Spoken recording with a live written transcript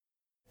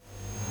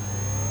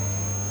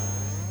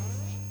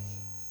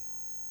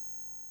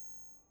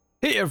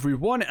Hey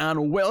everyone,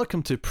 and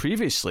welcome to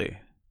Previously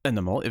in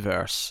the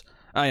Multiverse.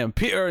 I am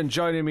Peter, and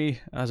joining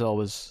me, as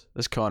always,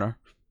 is Connor.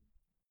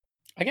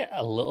 I get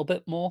a little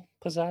bit more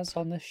pizzazz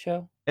on this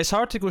show. It's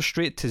hard to go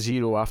straight to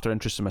zero after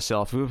introducing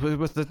myself.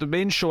 With the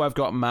main show, I've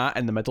got Matt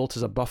in the middle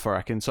as a buffer.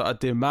 I can sort of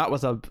do Matt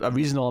with a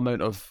reasonable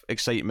amount of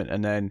excitement,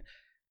 and then,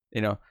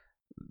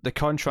 the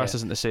contrast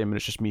isn't the same, and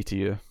it's just me to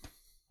you.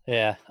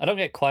 Yeah, I don't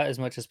get quite as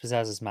much as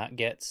pizzazz as Matt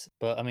gets,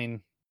 but I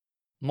mean,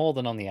 more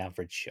than on the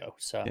average show,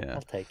 so Yeah.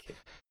 I'll take it.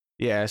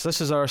 Yes, this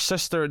is our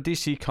sister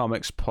DC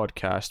Comics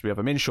podcast. We have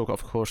a main show,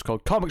 of course,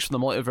 called Comics from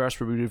the Multiverse,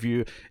 where we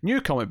review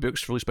new comic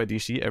books released by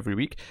DC every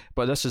week.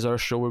 But this is our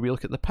show where we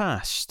look at the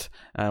past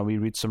and we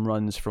read some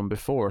runs from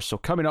before. So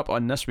coming up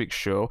on this week's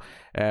show,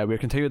 we're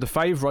continuing the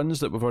 5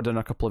 runs that we've already done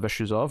a couple of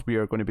issues of. We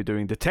are going to be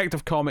doing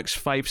Detective Comics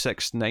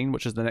 569,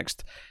 which is the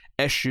next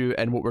issue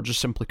in what we're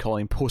just simply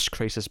calling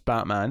Post-Crisis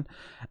Batman.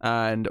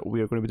 And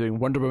we are going to be doing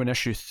Wonder Woman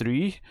issue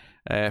 3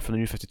 from the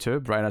New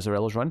 52, Brian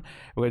Azzarello's run.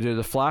 We're going to do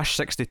The Flash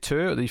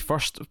 62, the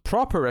first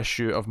proper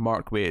issue of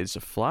Mark Waid's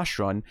Flash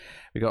run.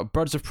 We got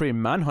Birds of Prey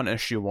Manhunt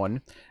issue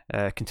 1,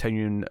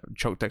 continuing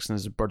Chuck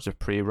Dixon's Birds of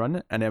Prey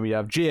run. And then we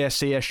have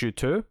JSA issue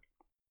 2,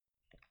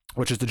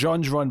 which is the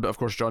Johns run, but of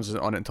course Johns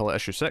isn't on it until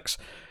issue 6.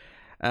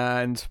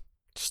 And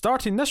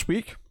starting this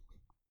week,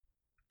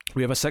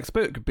 we have a 6th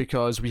book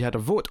because we had a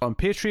vote on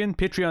Patreon,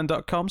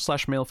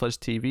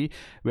 patreon.com/MailFuzzTV.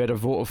 We had a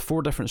vote of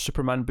 4 different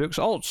Superman books,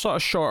 all sort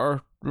of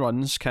shorter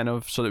runs, kind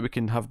of, so that we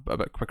can have a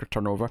bit quicker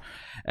turnover.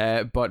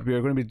 But we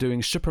are going to be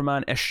doing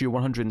Superman issue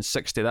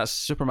 160. That's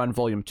Superman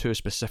Volume 2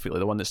 specifically,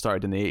 the one that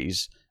started in the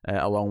 80s,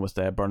 along with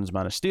Byrne's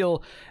Man of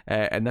Steel.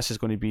 And this is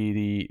going to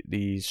be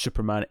the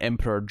Superman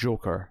Emperor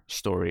Joker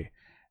story.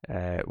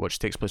 Which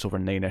takes place over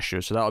 9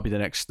 issues, so that'll be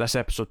this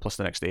episode plus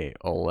the next 8.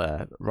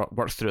 I'll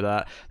work through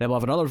that. Then we'll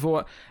have another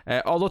vote.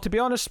 Although to be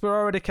honest, we're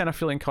already kind of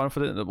feeling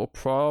confident that we'll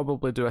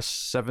probably do a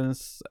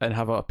 7th and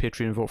have a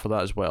Patreon vote for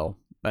that as well,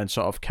 and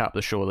sort of cap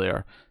the show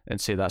there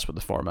and say that's what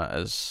the format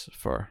is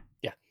for.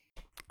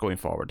 Going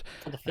forward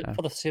for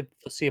the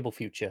foreseeable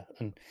future,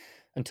 and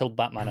until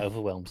Batman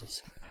overwhelms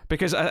us.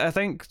 Because I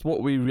think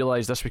what we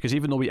realised this week is,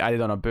 even though we added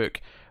on a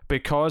book,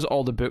 because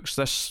all the books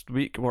this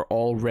week were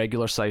all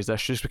regular sized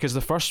issues, because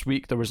the first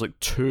week there was like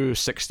 2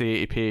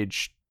 60-80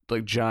 page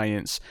like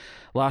giants.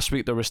 Last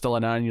week there was still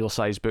an annual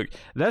sized book.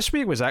 This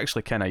week was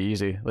actually kind of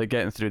easy, like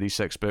getting through these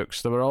 6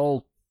 books. They were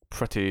all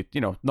pretty,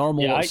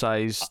 normal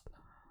sized.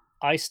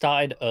 I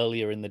started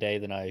earlier in the day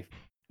than I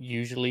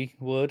usually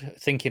would,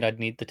 thinking I'd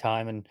need the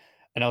time, and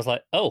I was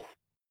like, oh,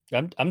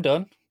 I'm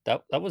done.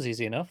 That was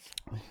easy enough.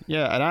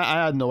 Yeah, and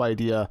I had no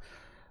idea.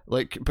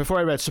 Like, before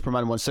I read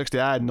Superman 160,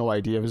 I had no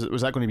idea.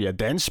 Was that going to be a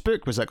dense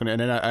book? Was that going to... And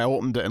then I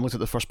opened it and looked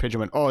at the first page and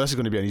went, oh, this is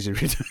going to be an easy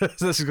read.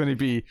 This is going to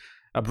be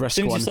a brisk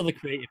one. As soon as you saw the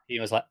creative team,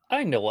 I was like,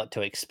 I know what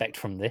to expect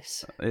from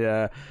this.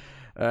 Yeah.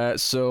 Fun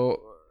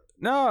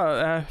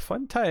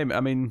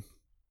time.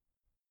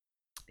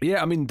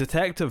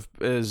 Detective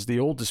is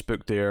the oldest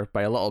book there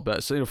by a little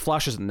bit. So,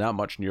 Flash isn't that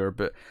much newer,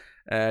 but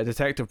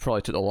Detective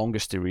probably took the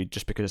longest to read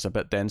just because it's a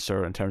bit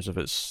denser in terms of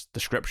its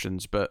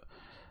descriptions. But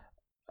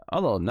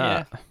other than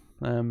that,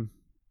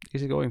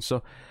 easy going.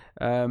 So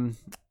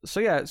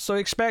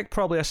expect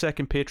probably a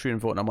second Patreon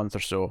vote in a month or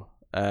so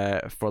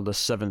for the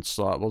 7th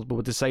slot. We'll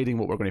be deciding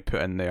what we're going to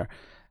put in there,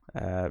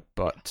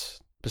 but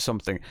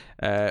something.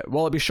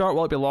 Will it be short?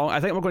 Will it be long? I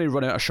think we're going to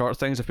run out of short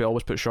things if we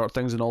always put short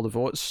things in all the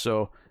votes.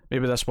 So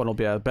maybe this one will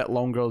be a bit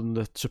longer than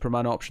the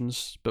Superman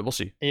options, but we'll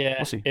see. Yeah,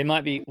 we'll see. It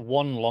might be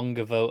one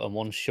longer vote and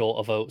one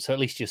shorter vote, so at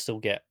least you still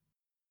get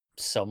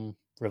some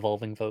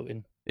revolving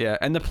voting. Yeah,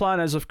 and the plan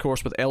is, of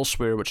course, with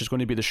Elsewhere, which is going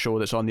to be the show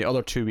that's on the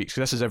other 2 weeks,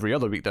 because this is every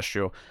other week, this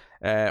show,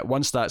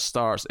 once that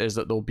starts, is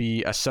that there'll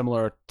be a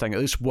similar thing, at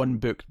least one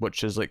book,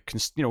 which is like,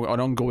 an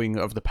ongoing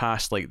of the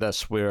past like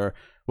this, where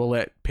we'll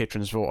let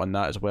patrons vote on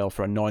that as well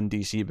for a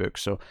non-DC book.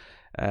 So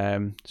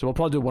we'll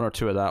probably do 1 or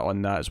 2 of that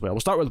on that as well.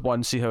 We'll start with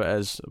 1, see how it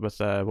is with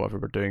whatever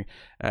we're doing,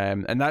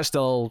 and that's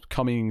still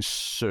coming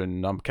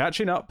soon. I'm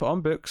catching up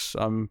on books.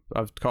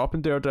 I've caught up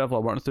in Daredevil.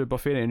 I'm working through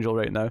Buffy and Angel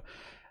right now,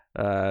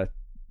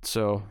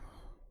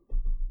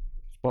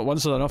 but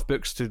once there's enough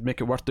books to make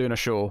it worth doing a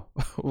show,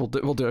 we'll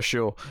do a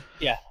show.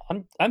 Yeah,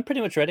 I'm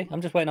pretty much ready. I'm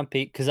just waiting on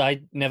Pete because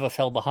I never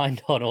fell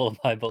behind on all of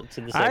my books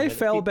in the same way. I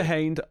fell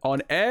behind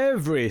on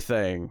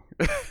everything.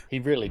 He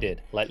really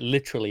did, like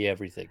literally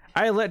everything.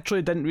 I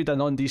literally didn't read a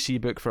non-DC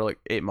book for like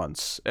 8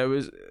 months. It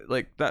was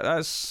like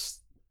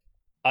that's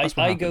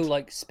I go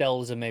like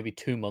spells of maybe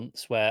 2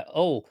 months where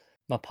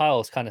my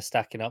pile's kind of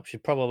stacking up.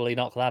 Should probably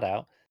knock that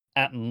out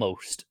at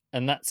most,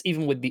 and that's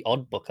even with the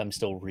odd book I'm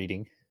still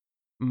reading.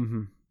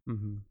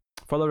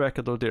 For the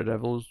record, though,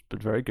 Daredevil's been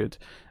very good,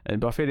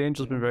 and Buffy the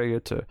Angel's been very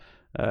good too.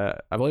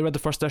 I've only read the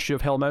first issue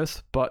of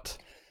Hellmouth, but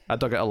I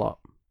dug it a lot.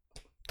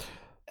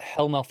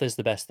 Hellmouth is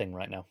the best thing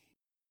right now.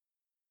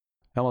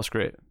 Hellmouth's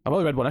great. I've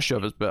only read 1 issue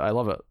of it, but I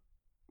love it.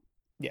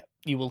 Yeah,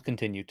 you will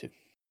continue to.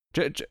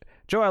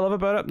 Joe, I love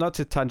about it. Not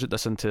to tangent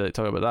this into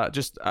talking about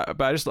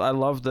that. I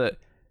love that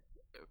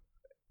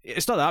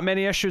it's not that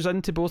many issues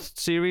into both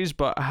series,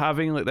 but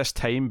having like this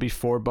time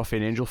before Buffy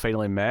and Angel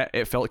finally met,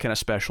 it felt kind of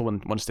special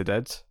once they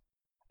did.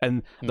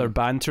 And their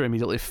banter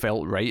immediately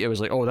felt right. It was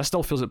like, oh, this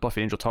still feels like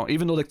Buffy and Angel talking,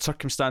 even though the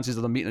circumstances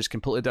of the meeting is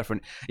completely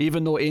different.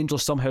 Even though Angel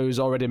somehow has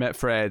already met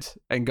Fred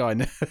and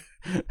gone,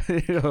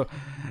 you know,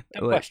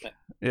 Don't question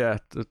it. Yeah,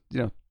 you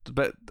know,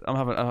 but I'm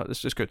having it's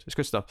just good. It's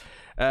good stuff.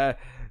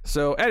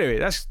 So anyway,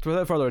 that's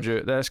without further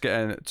ado, let's get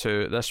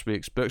into this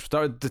week's books. We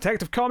start with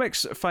Detective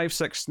Comics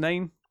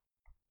 569.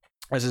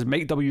 This is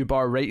Mike W.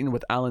 Barr writing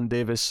with Alan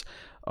Davis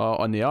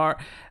on the art,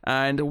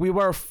 and we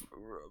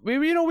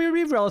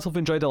relatively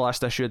enjoyed the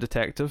last issue of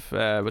Detective,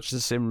 which is the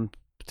same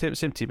team,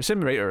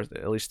 same writer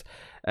at least.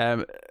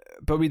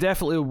 But we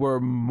definitely were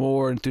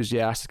more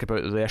enthusiastic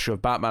about the issue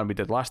of Batman we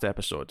did last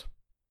episode.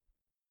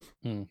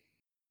 We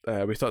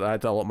thought that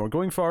had a lot more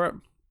going for it.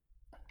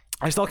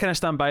 I still kind of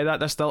stand by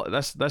that.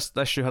 This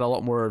issue had a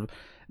lot more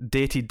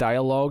dated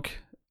dialogue.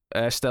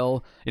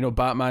 Still, you know,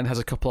 Batman has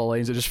a couple of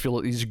lines that just feel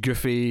like these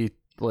goofy,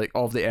 like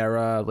of the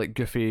era, like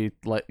goofy,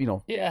 like, you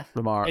know,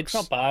 remarks. It's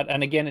not bad,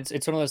 and again, it's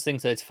one of those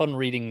things that it's fun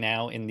reading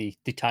now in the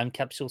time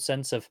capsule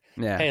sense of,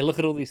 hey, look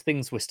at all these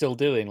things we're still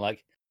doing,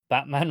 like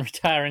Batman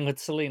retiring with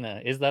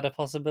Selina. Is that a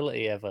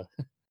possibility ever?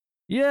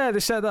 Yeah,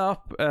 they set that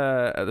up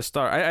at the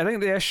start. I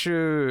think the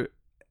issue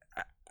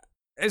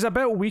is a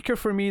bit weaker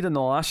for me than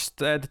the last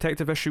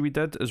detective issue we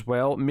did as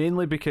well,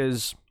 mainly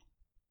because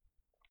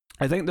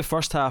I think the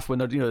first half, when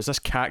they're, you know, there's this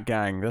cat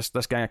gang, this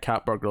gang of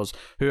cat burglars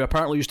who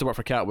apparently used to work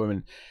for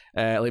Catwoman.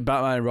 Like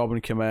Batman and Robin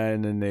come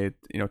in and they,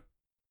 you know,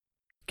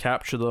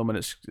 capture them, and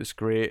it's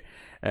great.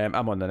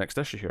 I'm on the next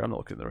issue here. I'm not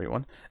looking at the right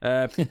one.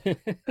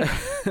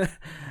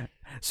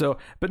 So,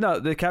 but no,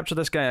 they capture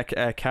this guy,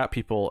 cat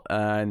people,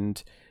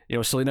 and you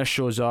know, Selina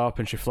shows up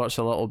and she flirts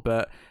a little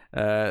bit.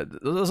 There's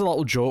a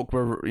little joke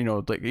where, you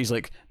know, like he's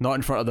like, not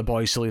in front of the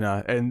boy,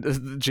 Selina,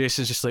 and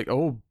Jason's just like,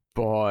 oh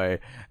boy,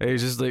 and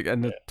he's just like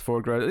in the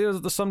foreground.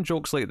 There's some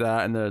jokes like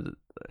that, and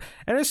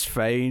it's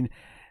fine.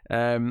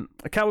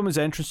 Catwoman's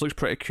entrance looks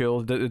pretty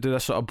cool. They do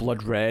this sort of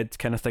blood red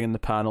kind of thing in the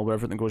panel where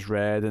everything goes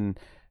red, and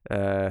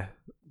the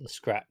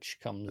scratch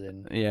comes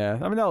in. Yeah,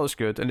 I mean that looks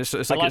good, and it's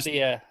I like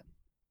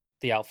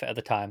the outfit at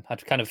the time.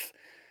 I'd kind of,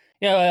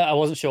 I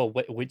wasn't sure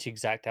which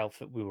exact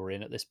outfit we were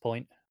in at this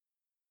point.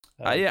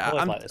 I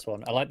like this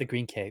one. I like the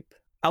green cape.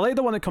 I like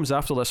the one that comes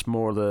after this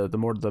more. The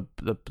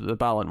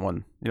Ballant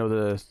one. You know,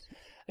 the.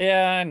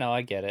 Yeah, I know.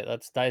 I get it.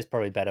 That is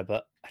probably better,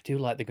 but I do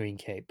like the green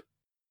cape.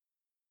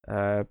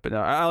 But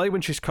no, I like when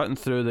she's cutting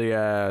through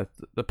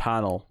the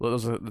panel.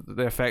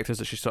 The effect is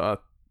that she sort of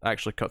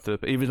actually cut through,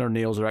 but even her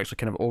nails are actually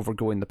kind of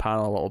overgoing the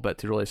panel a little bit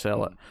to really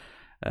sell it.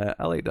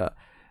 I like that.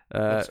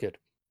 That's good.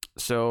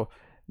 So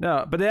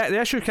no, but the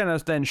issue kind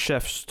of then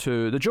shifts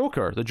to the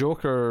Joker. The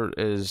Joker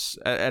is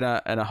in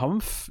a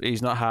humph.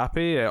 He's not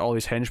happy. All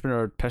his henchmen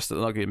are pissed that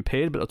they're not getting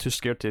paid, but they're too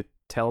scared to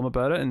tell him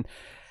about it. And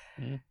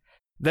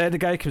then the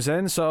guy comes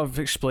in, sort of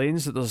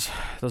explains that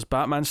there's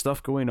Batman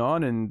stuff going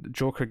on, and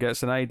Joker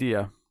gets an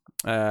idea.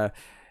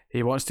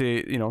 He wants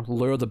to, you know,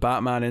 lure the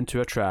Batman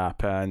into a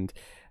trap, and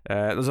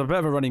there's a bit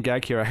of a running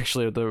gag here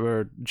actually,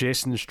 where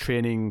Jason's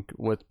training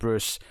with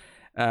Bruce,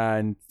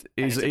 and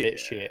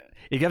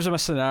he gives him a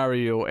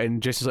scenario,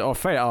 and Jason's like, oh,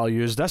 fine, I'll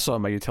use this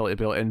on my utility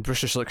belt, and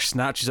Bruce just like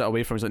snatches it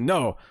away from him. He's like,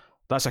 no,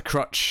 that's a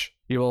crutch.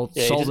 You will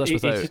solve this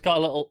without. He's just got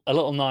a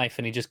little knife,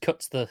 and he just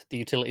cuts the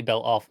utility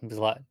belt off, and he's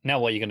like, now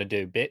what are you going to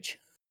do, bitch?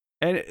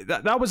 And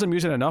that was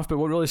amusing enough, but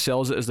what really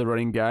sells it is the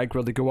running gag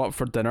where they go up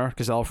for dinner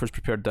because Alfred's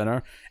prepared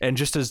dinner, and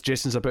just as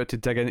Jason's about to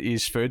dig into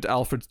his food,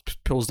 Alfred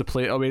pulls the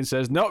plate away and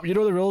says, nope, you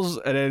know the rules,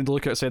 and then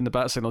look outside and the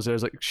bat signal's there.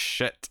 It's like,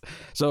 shit.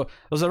 So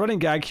there's a running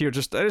gag here,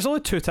 it's only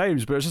 2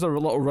 times, but it's just a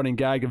little running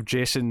gag of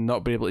Jason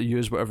not being able to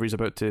use whatever he's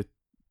about to,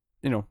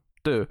 you know,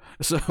 do.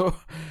 So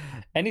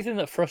anything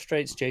that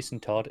frustrates Jason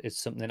Todd is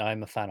something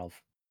I'm a fan of.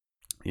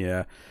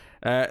 Yeah.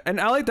 And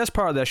I like this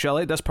part of the issue. I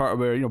like this part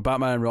where, you know,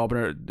 Batman and Robin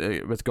are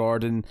with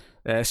Gordon.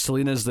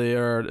 Selina's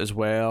there as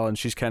well, and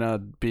she's kind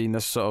of being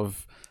this sort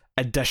of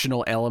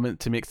additional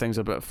element to make things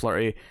a bit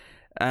flirty.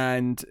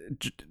 And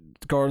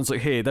Gordon's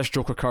like, hey, this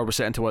Joker card was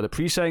sent into one of the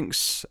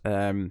precincts,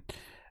 and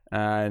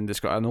it's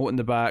got a note in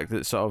the back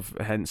that sort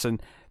of hints.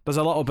 And there's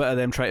a little bit of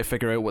them trying to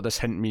figure out what this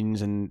hint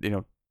means, and, you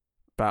know,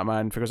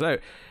 Batman figures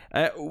it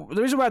out.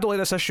 The reason why I don't like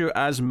this issue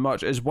as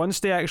much is once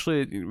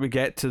we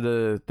get to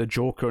the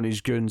Joker and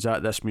his goons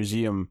at this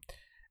museum,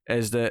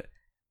 is that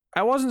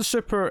I wasn't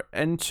super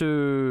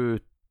into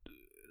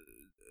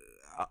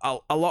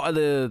a lot of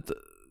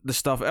the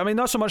stuff. I mean,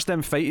 not so much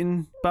them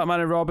fighting Batman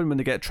and Robin when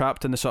they get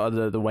trapped in the sort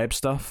of the web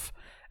stuff.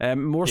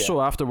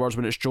 So afterwards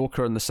when it's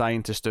Joker and the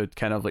scientist dude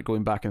kind of like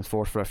going back and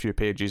forth for a few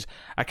pages.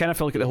 I kind of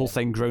feel like the whole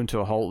thing ground to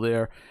a halt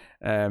there.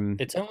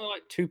 It's only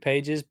like 2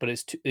 pages, but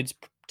it's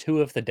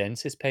 2 of the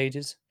densest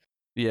pages.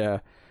 Yeah.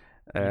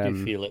 You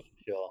do feel it,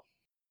 sure.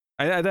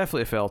 I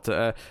definitely felt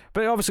it.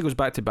 But it obviously goes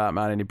back to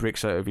Batman, and he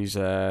breaks out of his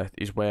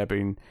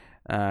webbing,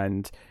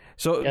 and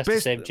so he has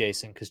to save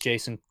Jason because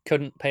Jason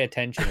couldn't pay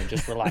attention and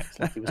just relax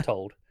like he was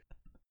told.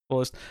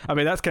 Well, I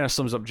mean, that kind of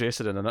sums up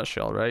Jason in a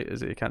nutshell, right?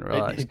 Is that he can't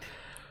relax?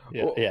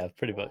 Yeah,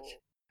 pretty much.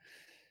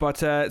 But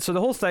so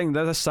the whole thing,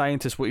 there's a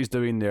scientist, what he's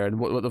doing there, and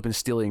what they've been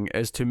stealing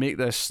is to make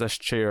this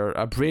chair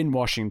a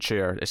brainwashing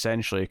chair.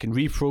 Essentially, it can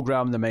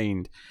reprogram the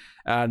mind.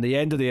 And the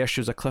end of the issue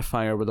is a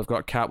cliffhanger where they've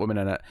got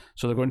Catwoman in it,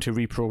 so they're going to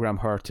reprogram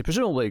her to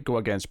presumably go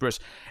against Bruce.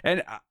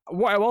 And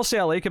what I will say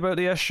I like about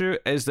the issue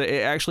is that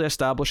it actually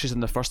establishes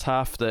in the first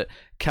half that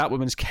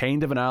Catwoman's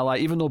kind of an ally,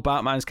 even though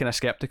Batman's kind of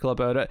skeptical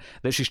about it,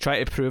 that she's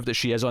trying to prove that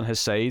she is on his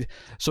side.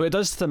 So it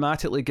does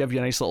thematically give you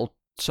a nice little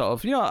sort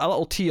of, a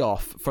little tee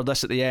off for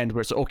this at the end,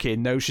 where it's okay,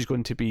 now she's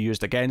going to be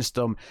used against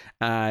them,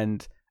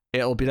 and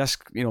it'll be this,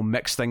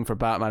 mixed thing for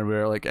Batman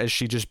where, like, is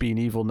she just being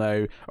evil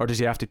now, or does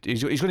he have to,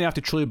 he's going to have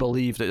to truly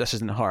believe that this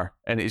isn't her,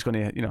 and he's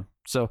going to,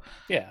 so.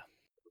 Yeah.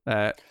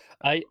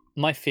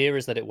 My fear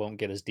is that it won't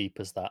get as deep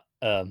as that.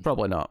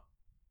 Probably not.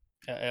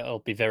 It'll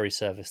be very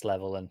surface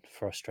level and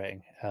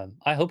frustrating.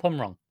 I hope I'm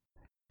wrong.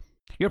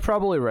 You're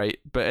probably right,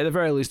 but at the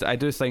very least, I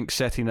do think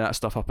setting that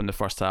stuff up in the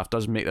first half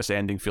does make this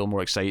ending feel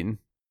more exciting.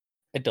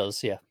 It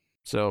does, yeah.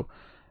 So,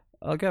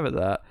 I'll give it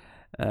that.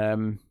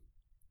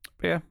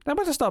 Yeah, that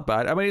was just not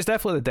bad. I mean, it's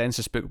definitely the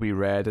densest book we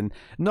read, and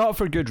not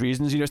for good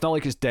reasons. It's not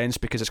like it's dense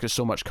because it's got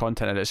so much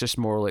content in it. It's just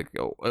more like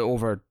it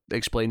over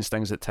explains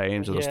things at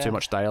times, or there's too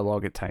much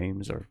dialogue at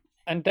times, or.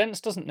 And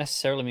dense doesn't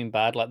necessarily mean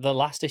bad. Like the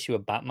last issue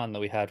of Batman that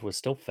we had was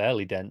still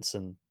fairly dense,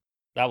 and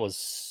that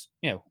was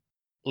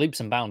leaps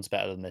and bounds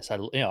better than this. I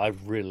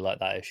really like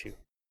that issue.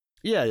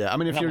 Yeah. I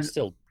mean, if you're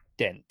still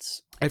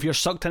dense, if you're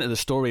sucked into the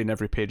story and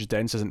every page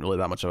dense isn't really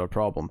that much of a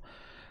problem.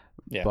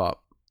 Yeah, but.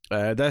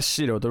 This,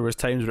 there was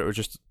times where it was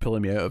just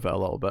pulling me out of it a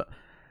little bit.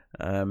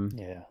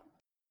 Yeah.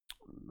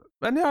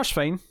 And the art's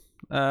fine.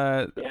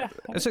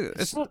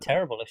 It's not a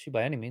terrible issue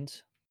by any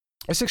means.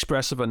 It's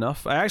expressive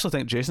enough. I actually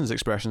think Jason's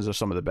expressions are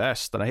some of the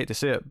best, and I hate to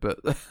say it, but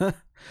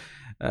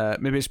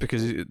maybe it's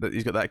because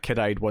he's got that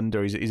kid-eyed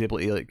wonder. He's able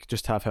to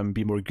just have him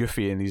be more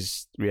goofy in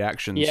his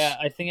reactions. Yeah,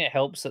 I think it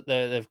helps that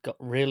they've got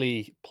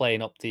really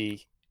playing up the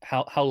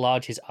how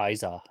large his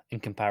eyes are in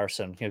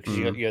comparison, because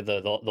you're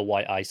the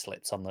white eye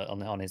slits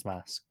on his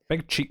mask.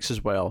 Big cheeks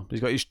as well.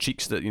 He's got his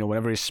cheeks that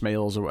whenever he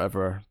smiles or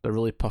whatever, they're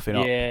really puffing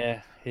up.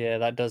 Yeah,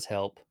 that does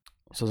help.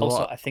 So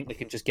also, I think they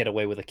can just get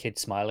away with a kid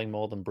smiling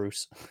more than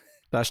Bruce.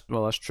 That's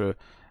true.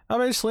 I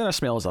mean, Selina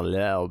smiles a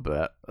little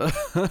bit.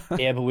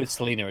 Yeah, but with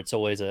Selina, it's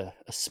always a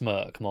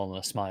smirk more than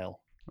a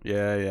smile.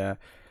 Yeah.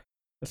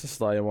 It's a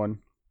sly one.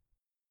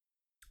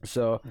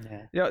 So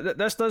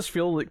this does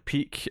feel like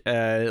peak,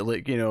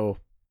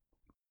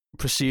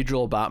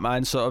 procedural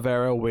Batman sort of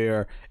era,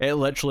 where it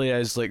literally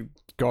is like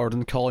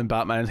Gordon calling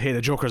Batman, "Hey,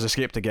 the Joker's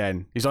escaped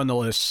again. He's on the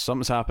loose.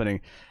 Something's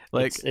happening."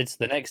 Like it's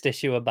the next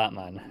issue of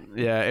Batman.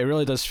 Yeah, it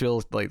really does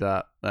feel like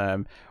that.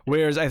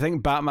 Whereas I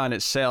think Batman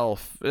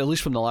itself, at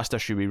least from the last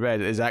issue we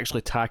read, is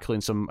actually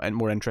tackling some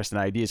more interesting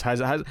ideas.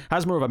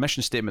 Has more of a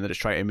mission statement that it's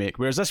trying to make.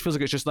 Whereas this feels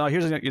like it's just,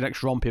 here's your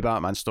next rompy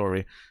Batman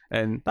story,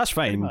 and that's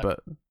fine, but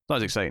not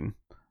as exciting.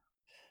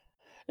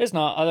 It's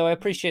not. Although I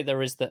appreciate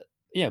there is that.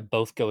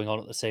 Both going on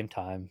at the same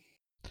time.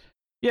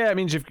 Yeah, it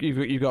means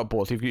you've got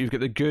both. You've got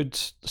the good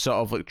sort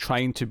of like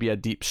trying to be a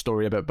deep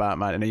story about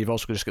Batman, and then you've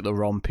also just got the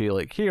rompy,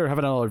 like, here, have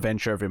another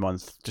adventure every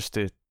month just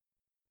to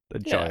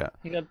enjoy it.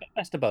 You got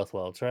best of both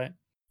worlds, right?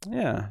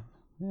 Yeah.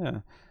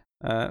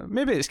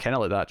 Maybe it's kind of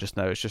like that just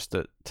now. It's just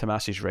that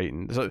Tomasi's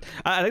writing. So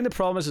I think the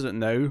problem is that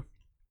now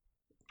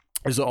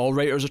is that all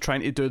writers are trying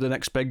to do the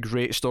next big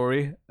great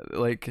story.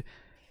 Like,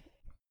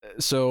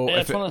 so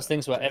it's one of those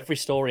things where every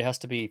story has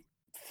to be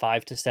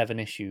 5 to 7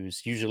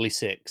 issues, usually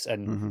 6,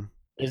 and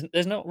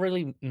there's not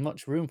really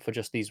much room for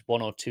just these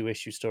 1 or 2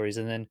 issue stories.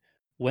 And then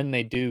when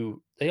they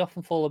do, they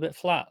often fall a bit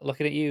flat.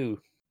 Looking at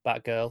you,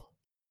 Batgirl.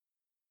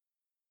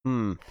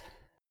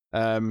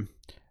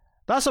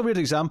 That's a weird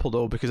example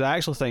though, because I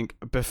actually think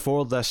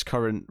before this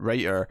current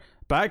writer,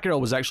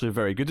 Batgirl was actually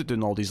very good at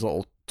doing all these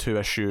little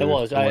 2-issue. It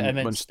was. I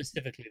meant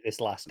specifically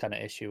this last kind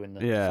of issue in the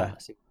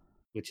fantasy,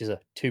 which is a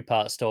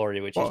 2-part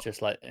story, which is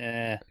just like,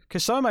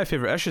 Because some of my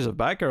favourite issues of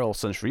Batgirl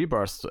since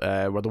Rebirth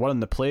were the one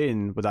on the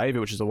plane with Ivy,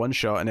 which is the one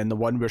shot, and then the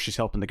one where she's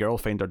helping the girl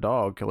find her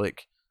dog.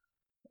 Like,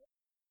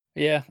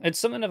 yeah, it's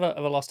something of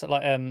a lost.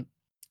 Like,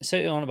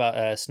 certainly on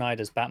about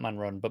Snyder's Batman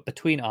run, but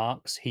between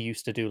arcs, he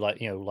used to do like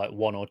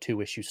 1 or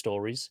 2 issue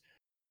stories,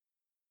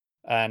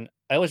 and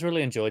I always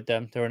really enjoyed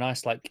them. They're a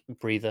nice like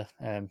breather.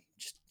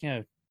 Just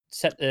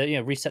reset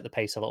the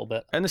pace a little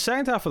bit. In the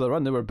second half of the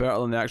run, they were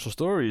better than the actual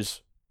stories.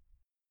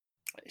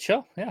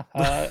 Sure, yeah,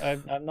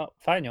 I'm not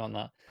fighting you on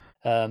that,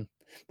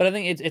 but I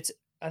think it's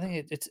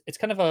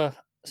kind of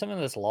something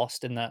that's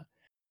lost in that.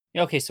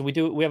 Okay, so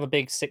we have a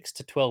big 6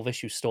 to 12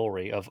 issue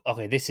story of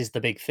this is the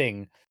big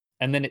thing,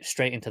 and then it's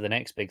straight into the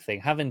next big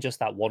thing. Having just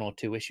that 1 or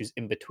 2 issues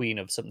in between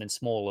of something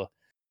smaller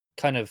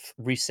kind of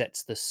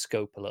resets the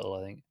scope a little,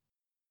 I think.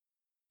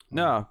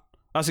 No,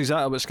 that's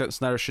exactly what Scott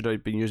Snyder should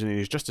have been using in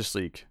his Justice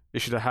League. He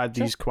should have had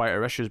these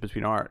quieter issues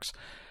between arcs.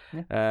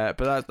 Yeah.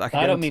 But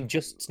I don't mean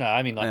just Snyder.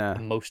 I mean like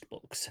most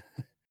books.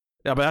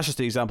 Yeah, but that's just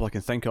the example I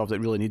can think of that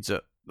really needs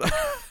it.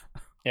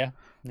 Yeah.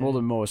 More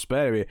than most. But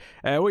anyway,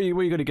 what are you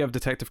going to give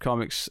Detective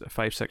Comics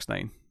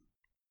 569?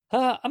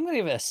 I'm gonna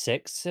give it a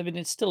 6. I mean,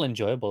 it's still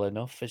enjoyable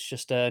enough. It's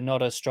just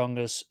not as strong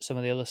as some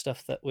of the other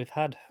stuff that we've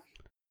had.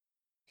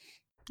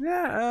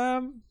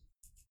 Yeah,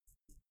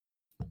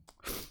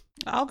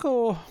 I'll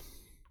go.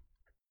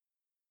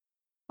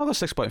 I'll go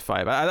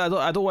 6.5.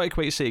 I don't want to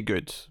quite say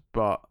good,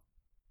 but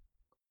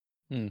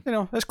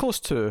it's close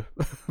to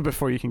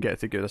before you can get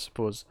to good, I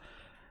suppose.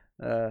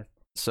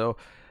 So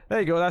there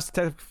you go. That's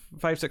the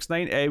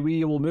 569.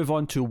 We will move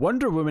on to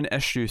Wonder Woman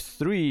issue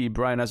 3.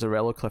 Brian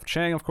Azzarello, Cliff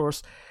Chang, of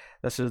course.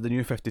 This is the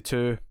new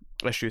 52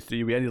 issue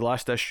 3. We ended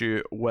last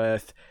issue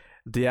with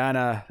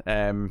Diana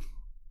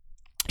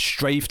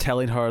Strife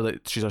telling her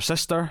that she's her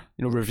sister,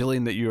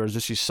 revealing that you're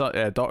Zeus's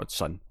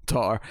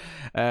daughter.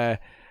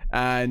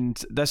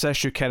 And this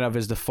issue kind of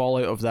is the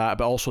fallout of that,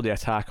 but also the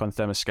attack on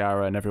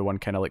Themyscira and everyone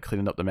kind of like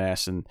cleaning up the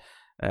mess and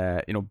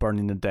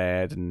burning the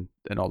dead and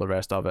all the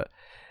rest of it.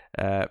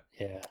 Yeah,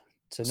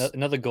 it's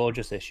another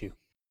gorgeous issue.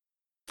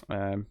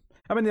 I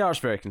mean, the art's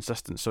very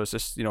consistent, so it's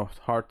just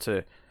hard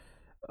to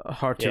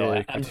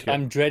really.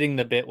 I'm dreading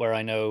the bit where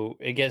I know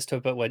it gets to a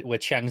bit where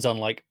Chang's on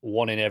like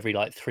one in every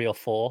like 3 or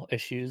 4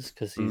 issues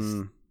because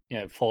he's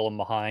fallen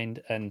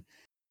behind, and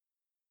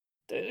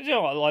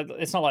like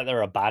it's not like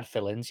there are bad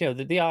fill-ins.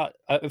 The art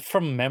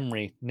from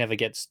memory never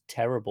gets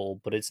terrible,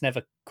 but it's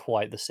never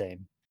quite the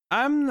same.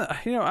 I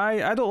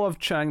don't love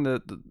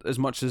Chang as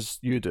much as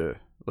you do.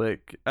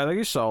 Like, I think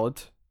he's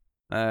solid,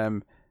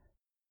 but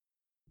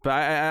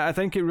I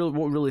think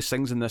what really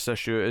sings in this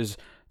issue is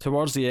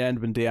towards the end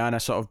when Diana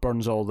sort of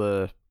burns all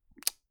the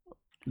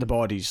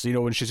bodies.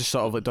 When she just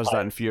sort of like does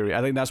that in fury.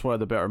 I think that's one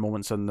of the better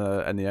moments in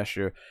the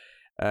issue.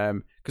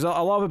 Because a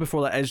lot of it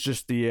before that is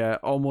just the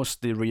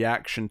almost the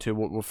reaction to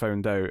what we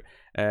found out,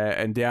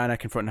 and Diana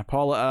confronting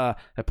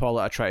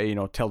Hippolyta try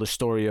to tell the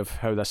story of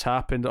how this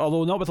happened,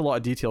 although not with a lot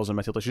of details.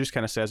 Admittedly, she just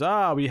kind of says,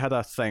 we had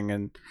a thing,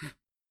 and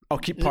I'll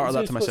keep part of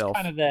that to myself.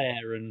 Kind of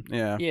there, and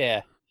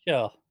yeah,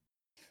 sure.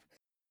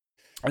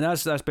 And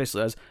that's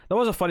basically it. There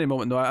was a funny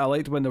moment though. I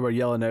liked when they were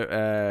yelling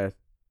out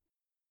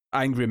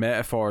angry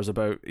metaphors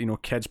about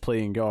kids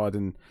playing God,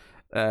 and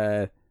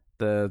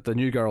the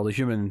new girl, the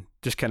human,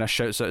 just kind of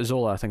shouts out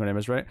Zola, I think her name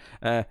is, right?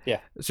 Yeah.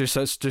 So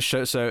just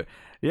shouts out,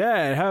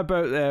 yeah, how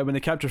about when they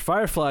capture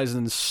fireflies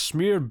and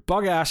smear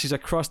bug ashes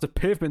across the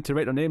pavement to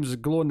write their names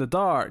glow in the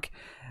dark?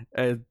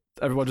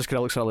 Everyone just kind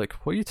of looks at her like,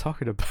 what are you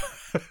talking about?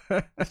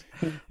 That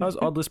was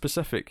oddly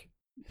specific.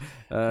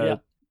 Yeah.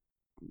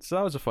 So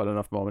that was a fun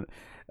enough moment.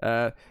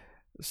 Yeah,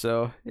 it's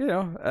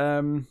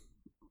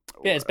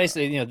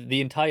basically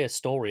the entire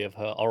story of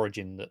her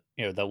origin that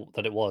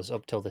it was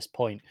up till this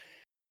point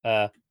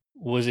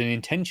was an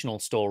intentional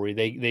story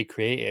they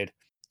created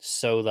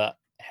so that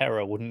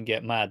Hera wouldn't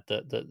get mad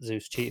that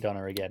Zeus cheated on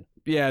her again.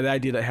 Yeah, the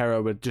idea that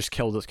Hera would just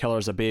kill her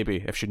as a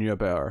baby if she knew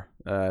about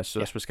her. So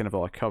this was kind of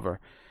all a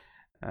cover,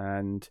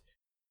 and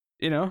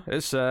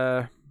it's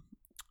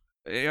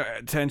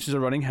tensions are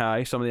running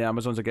high. Some of the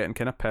Amazons are getting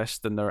kind of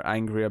pissed and they're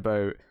angry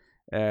about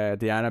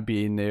Diana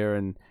being there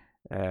and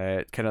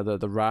kind of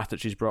the wrath that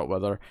she's brought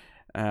with her.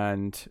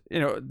 And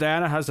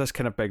Diana has this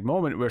kind of big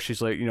moment where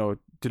she's like,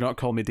 do not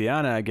call me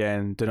Diana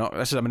again. Do not.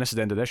 This is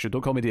the end of the issue.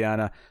 Don't call me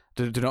Diana.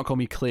 Do not call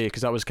me Clay,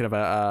 because that was kind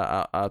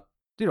of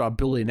a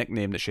bully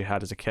nickname that she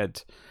had as a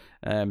kid.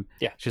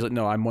 She's like,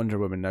 no, I'm Wonder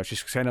Woman now.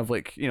 She's kind of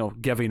like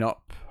giving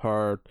up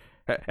her.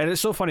 And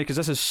it's so funny because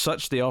this is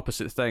such the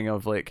opposite thing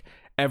of like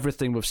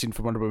everything we've seen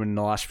from Wonder Woman in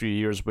the last few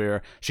years,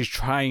 where she's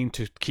trying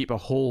to keep a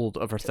hold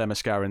of her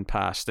Themysciran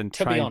past. And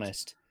to be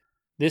honest,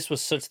 this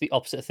was such the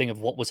opposite thing of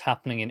what was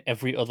happening in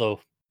every other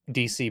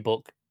DC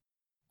book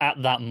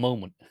at that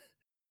moment.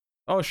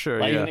 Oh sure,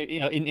 like,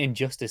 yeah. In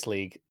Justice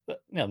League,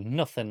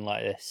 nothing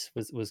like this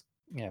was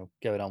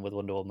going on with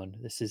Wonder Woman.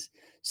 This is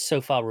so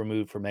far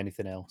removed from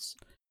anything else.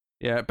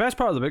 Yeah, best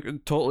part of the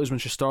book totally is when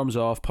she storms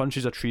off,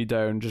 punches a tree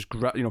down, just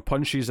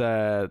punches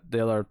the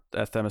other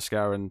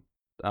Themysciran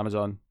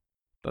Amazon,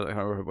 I don't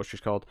remember what she's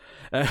called,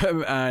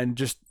 and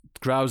just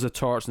grabs the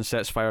torch and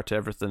sets fire to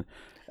everything,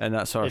 and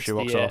that's how she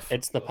walks off.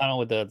 It's the panel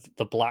with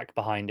the black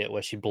behind it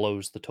where she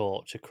blows the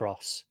torch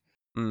across.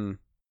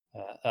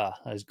 That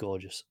is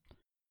gorgeous.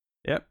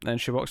 Yep, and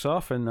she walks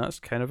off, and that's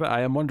kind of it.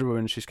 I am Wonder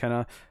Woman. She's kind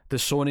of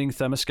disowning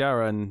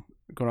Themyscira and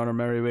going on her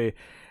merry way.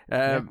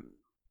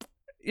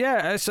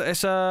 Yeah, it's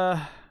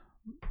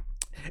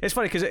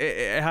funny because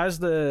it has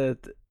the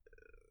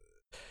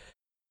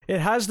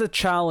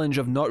challenge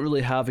of not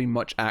really having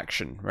much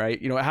action, right?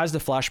 It has the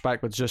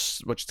flashback which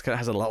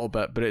has a little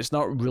bit, but it's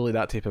not really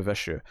that type of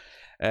issue.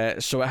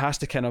 So it has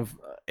to kind of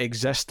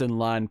exist and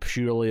land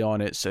purely on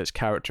its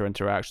character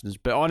interactions.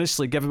 But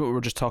honestly, given what we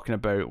were just talking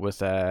about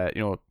with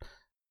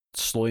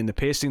slowing the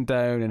pacing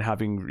down and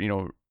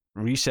having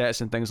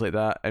resets and things like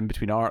that in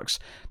between arcs.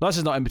 Now, this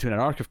is not in between an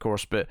arc, of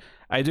course, but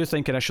I do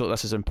think initially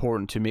this is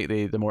important to make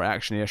the more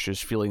actiony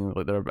issues feeling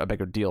like they're a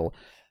bigger deal.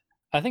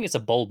 I think it's a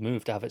bold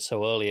move to have it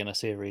so early in a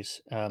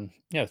series.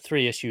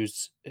 3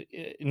 issues,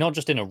 not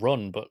just in a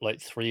run, but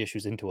like 3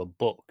 issues into a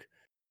book.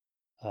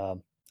 I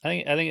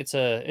think it's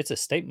a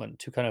statement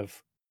to kind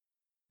of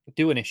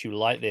do an issue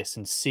like this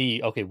and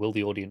see, okay, will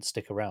the audience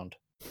stick around?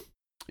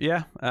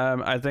 Yeah,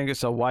 I think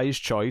it's a wise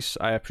choice.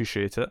 I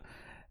appreciate it.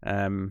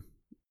 And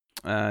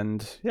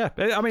yeah,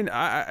 I mean,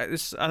 I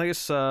think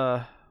it's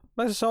a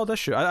solid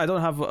issue. I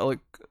don't have like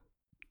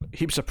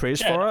heaps of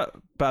praise for it,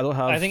 but I don't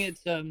have. I think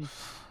it's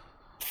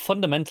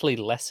fundamentally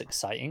less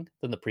exciting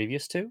than the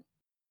previous two,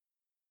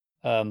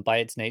 by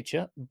its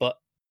nature, but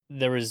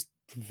there is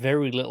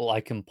very little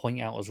I can point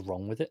out as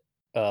wrong with it.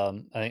 I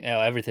think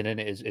everything in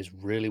it is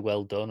really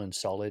well done and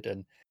solid,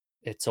 and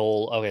it's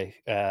all okay.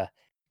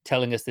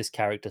 Telling us this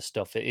character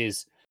stuff, it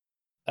is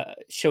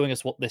showing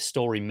us what this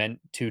story meant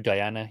to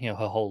Diana. You know,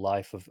 her whole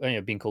life of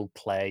being called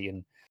Clay,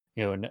 and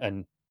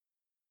and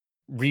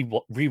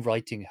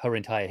rewriting her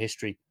entire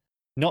history,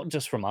 not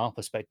just from our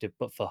perspective,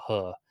 but for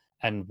her,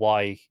 and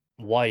why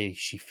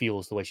she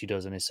feels the way she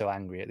does and is so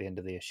angry at the end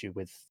of the issue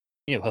with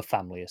her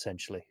family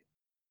essentially.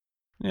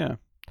 Yeah.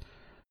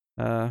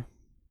 But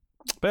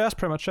that's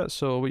pretty much it.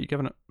 So what are you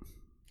giving it?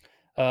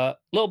 A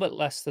little bit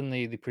less than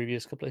the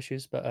previous couple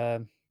issues,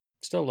 but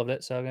still loved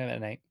it, so I'm gonna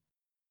give it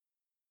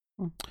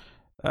an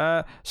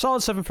 8.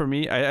 Solid 7 for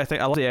me. I think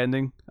I love the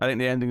ending. I think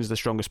the ending is the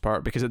strongest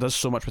part because it does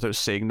so much without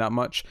saying that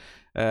much.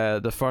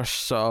 The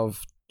first sort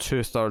of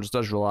 2/3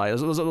 does rely.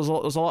 There's a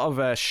lot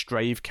of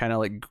strive, kind of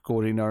like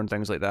Gorina and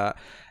things like that,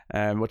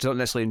 which I don't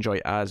necessarily enjoy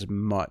as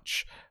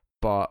much.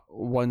 But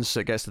once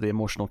it gets to the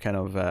emotional kind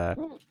of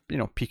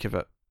peak of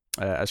it,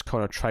 as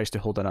Connor tries to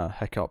hold in a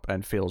hiccup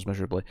and fails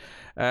miserably,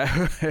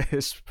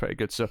 it's pretty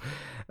good. So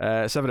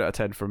 7 out of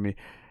 10 for me.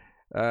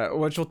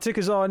 Which will take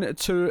us on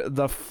to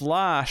The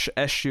Flash,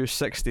 issue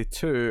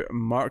 62,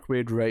 Mark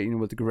Waid writing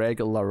with Greg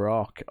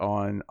LaRocque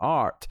on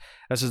art.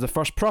 This is the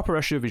first proper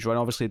issue of his run.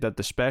 Obviously, he did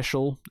the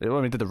special. He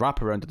did the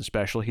wraparound of the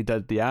special. He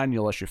did the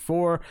annual issue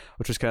 4,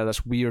 which was kind of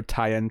this weird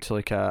tie-in to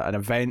like an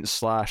event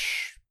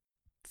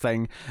 /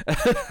 thing.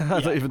 I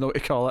don't even know what to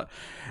call it.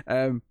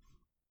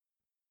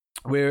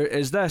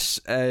 Whereas this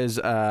is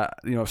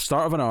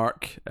start of an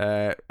arc.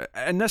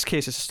 In this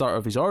case, it's the start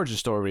of his origin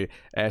story,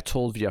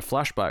 told via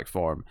flashback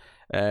form,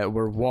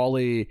 where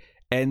Wally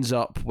ends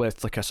up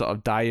with like a sort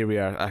of diary,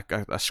 a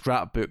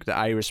scrapbook that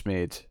Iris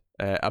made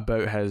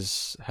about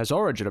his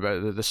origin,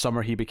 about the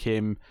summer he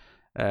became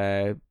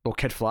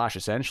Kid Flash,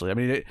 essentially. I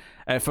mean,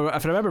 if I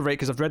remember right,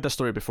 because I've read this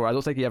story before, I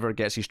don't think he ever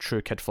gets his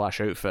true Kid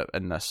Flash outfit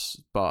in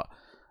this, but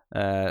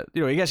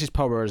he gets his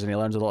powers and he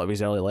learns a lot of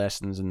his early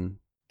lessons, and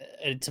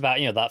it's about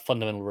that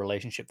fundamental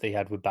relationship that he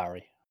had with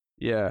Barry.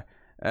 Yeah,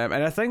 and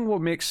I think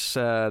what makes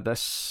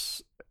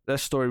this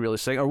story really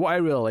sing, or what I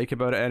really like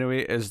about it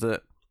anyway, is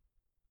that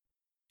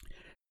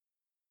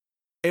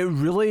it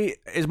really,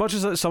 as much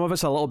as some of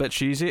it's a little bit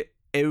cheesy,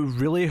 it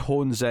really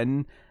hones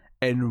in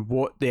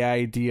what the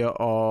idea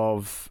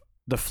of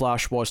the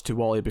Flash was to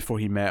Wally before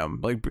he met him.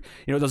 Like,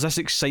 there's this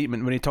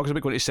excitement when he talks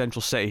about going to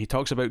Central City. He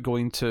talks about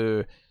going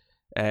to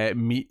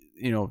meet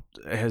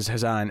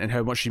his aunt and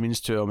how much she means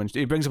to him, and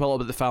he brings up a little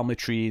bit of the family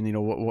tree and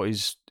what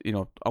his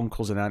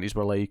uncles and aunties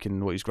were like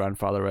and what his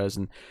grandfather is,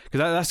 and because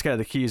that's kind of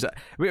the key. Is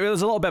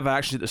there's a little bit of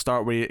action at the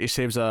start where he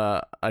saves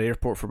an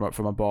airport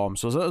from a bomb,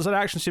 so there's an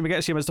action scene. We get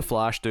to see him as the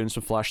Flash doing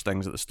some Flash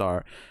things at the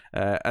start,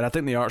 and I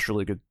think the art's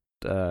really good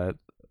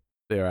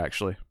there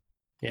actually.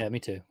 Yeah, me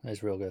too.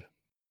 It's real good.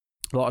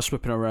 A lot of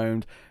swooping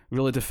around,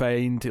 really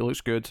defined. It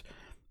looks good.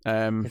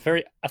 It's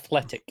very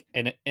athletic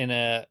in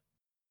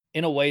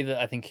a way that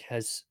I think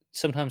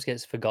sometimes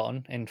gets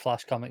forgotten in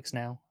Flash comics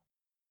now.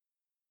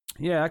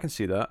 Yeah, I can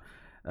see that.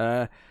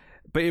 But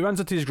he runs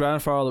into his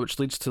grandfather, which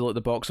leads to like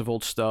the box of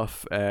old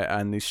stuff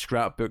and the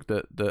scrapbook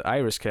that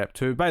Iris kept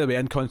too. By the way,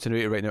 in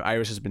continuity right now,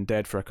 Iris has been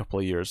dead for a couple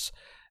of years.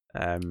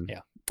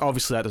 Yeah.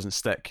 Obviously, that doesn't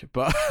stick,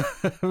 but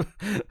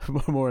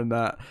more on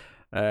that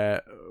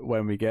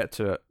when we get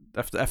to it.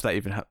 If that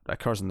even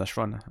occurs in this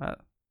run, I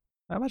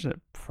imagine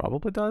it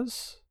probably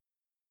does.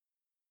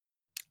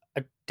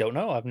 I don't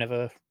know. I've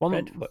never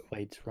read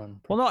Waid's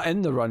run. Well, not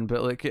in the run,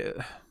 but like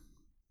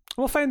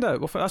we'll find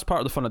out. That's part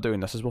of the fun of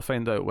doing this, is we'll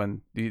find out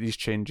when these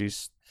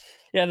changes.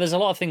 Yeah, there's a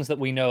lot of things that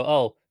we know.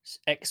 Oh,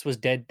 X was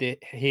dead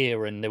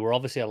here, and they were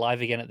obviously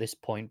alive again at this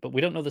point, but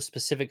we don't know the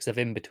specifics of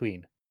in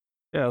between.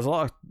 Yeah, there's a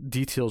lot of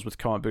details with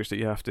comic books that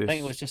you have to. I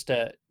think it was just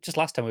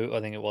last time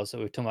I think it was that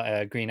we were talking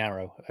about Green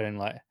Arrow, and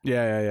like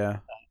yeah,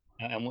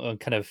 and we're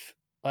kind of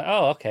like,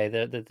 oh,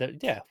 okay,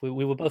 we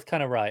were both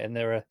kind of right, and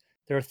there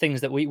are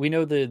things that we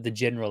know the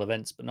general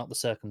events, but not the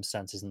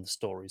circumstances and the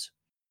stories.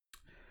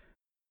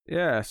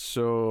 Yeah,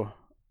 so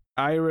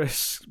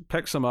Iris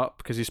picks him up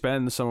because he's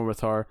spending the summer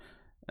with her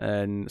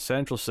in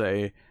Central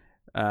City,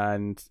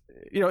 and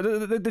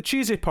the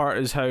cheesy part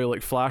is how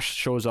like Flash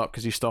shows up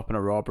because he's stopping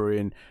a robbery,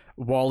 and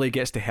Wally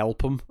gets to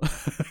help him,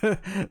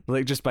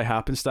 like just by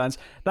happenstance.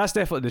 That's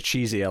definitely the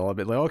cheesy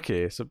element. Like,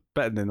 okay, it's a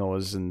bit in the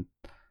nose, and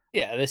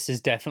yeah, this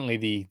is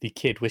definitely the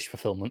kid wish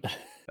fulfillment.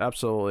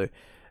 Absolutely.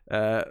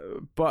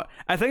 But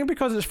I think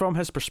because it's from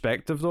his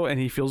perspective though, and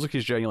he feels like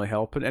he's genuinely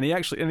helping, and he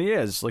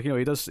is like,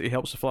 he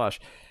helps the Flash.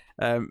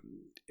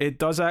 It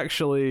does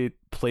actually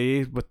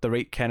play with the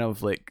right kind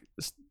of like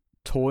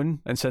tone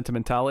and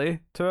sentimentality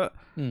to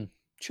it.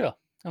 Sure,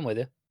 I'm with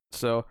you.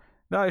 So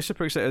No, he's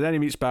super excited. And then he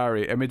meets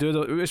Barry, and we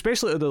do it's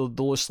basically the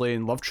Lois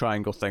Lane love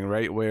triangle thing,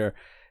 right? Where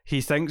he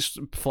thinks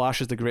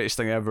Flash is the greatest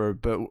thing ever,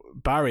 but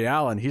Barry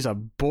Allen, he's a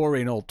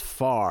boring old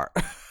fart.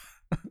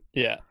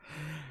 Yeah,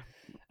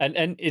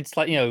 and it's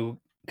like,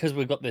 because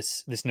we've got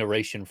this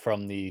narration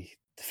from the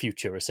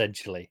future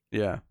essentially.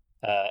 Yeah.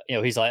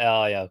 He's like,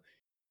 oh yeah,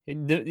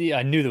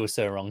 I knew there was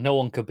something wrong. No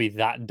one could be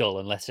that dull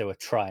unless they were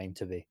trying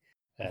to be.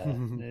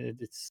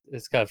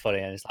 It's kind of funny,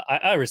 and it's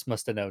like Iris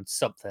must have known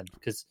something,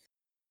 because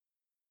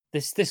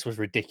this was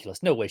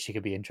ridiculous. No way she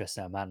could be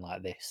interested in a man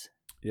like this.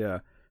 Yeah.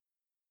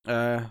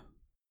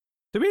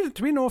 Do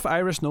we know if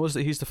Iris knows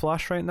that he's the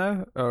Flash right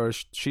now, or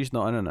she's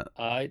not in it?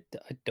 I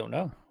don't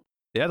know.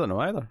 Yeah, I don't know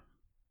either.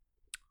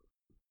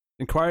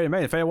 Inquiry in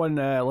mind. If anyone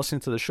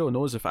listening to the show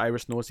knows if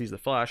Iris knows he's the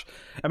Flash,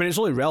 I mean, it's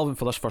only relevant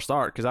for this first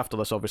arc, because after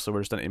this, obviously,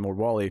 we're just into more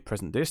Wally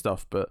present day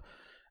stuff. But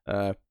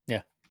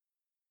yeah,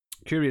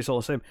 curious all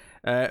the same.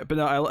 But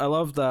no, I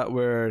love that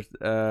where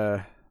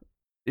they're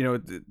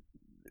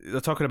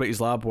talking about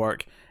his lab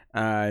work,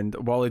 and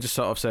Wally just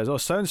sort of says, "Oh,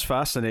 sounds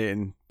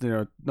fascinating."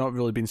 Not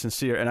really being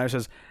sincere, and I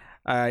says,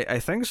 I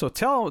think so.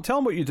 Tell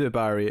him what you do,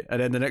 Barry.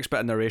 And then the next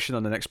bit of narration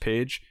on the next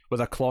page with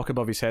a clock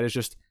above his head is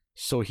just,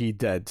 so he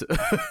did.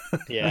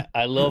 Yeah,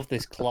 I love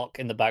this clock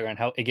in the background,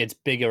 how it gets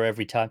bigger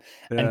every time.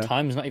 Yeah. And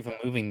time's not even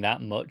moving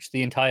that much.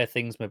 The entire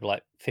thing's maybe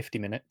like 50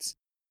 minutes.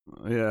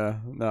 Yeah,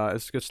 no,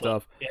 it's good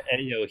stuff.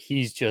 But,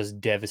 he's just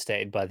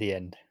devastated by the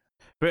end.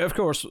 But of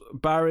course,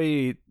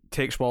 Barry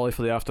takes Wally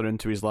for the afternoon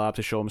to his lab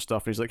to show him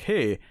stuff. And he's like,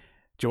 hey,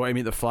 do you want to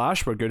meet the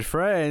Flash? We're good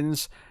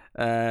friends.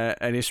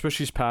 And he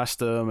swishes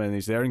past him, and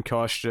he's there in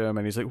costume,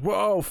 and he's like,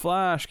 whoa,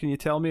 Flash, can you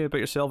tell me about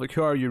yourself? Like,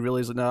 who are you really?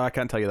 He's like, no, I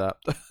can't tell you that.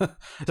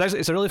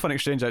 It's a really fun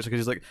exchange, actually,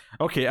 because he's like,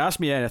 okay, ask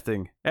me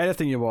anything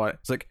you want.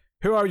 It's like,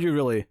 who are you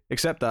really?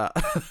 Except that.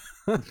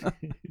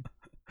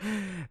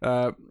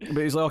 But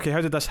he's like, okay,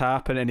 how did this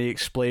happen? And he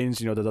explains,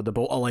 the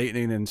bolt of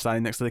lightning and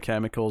standing next to the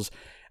chemicals.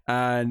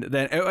 And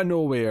then out of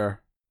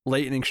nowhere,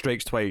 lightning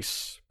strikes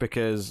twice,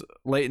 because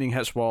lightning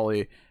hits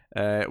Wally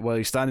while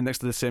he's standing next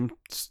to the same,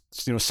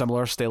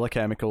 similar stale of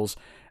chemicals,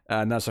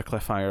 and that's a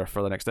cliffhanger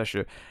for the next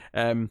issue.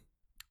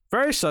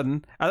 Very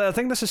sudden. I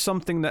think this is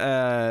something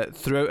that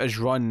throughout his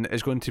run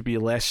is going to be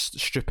less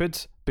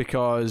stupid,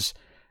 because,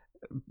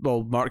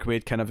 well, Mark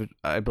Waid kind of,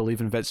 I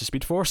believe, invents the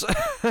Speed Force.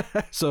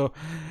 So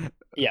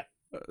yeah.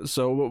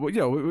 So we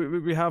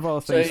have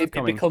other things. So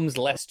it becomes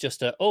less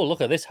just oh,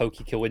 look at this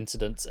hokey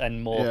coincidence,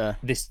 and more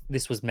this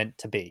was meant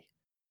to be.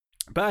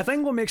 But I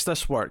think what makes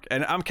this work,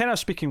 and I'm kind of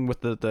speaking with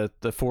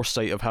the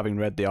foresight of having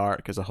read the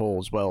arc as a whole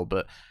as well,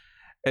 but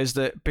is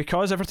that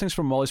because everything's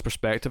from Wally's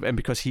perspective, and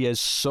because he is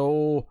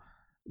so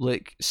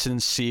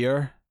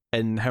sincere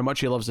in how much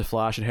he loves the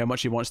Flash and how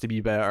much he wants to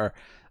be better,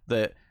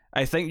 that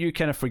I think you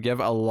kind of forgive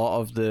a lot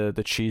of the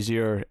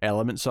cheesier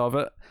elements of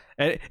it.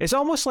 And it's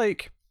almost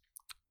like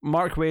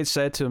Mark Waid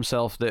said to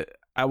himself that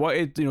I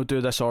wanted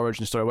do this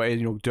origin story, I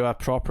wanted do a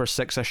proper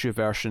 6-issue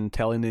version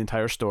telling the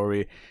entire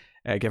story,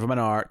 give him an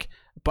arc,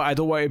 but I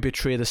don't want to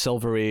betray the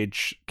Silver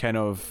Age kind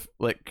of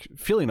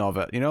feeling of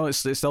it. It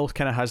still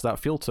kind of has that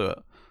feel to it.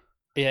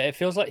 Yeah, it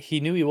feels like he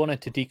knew he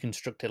wanted to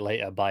deconstruct it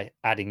later by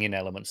adding in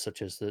elements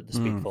such as the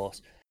Speed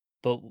Force,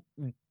 but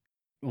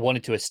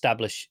wanted to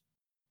establish,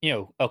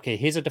 okay,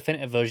 here's a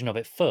definitive version of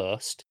it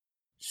first,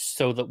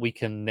 so that we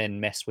can then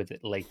mess with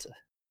it later.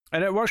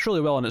 And it works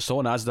really well on its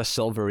own as this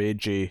Silver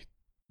Age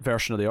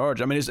version of the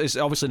origin. I mean, it's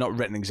obviously not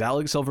written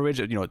exactly like Silver Age.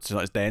 It's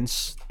not as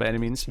dense by any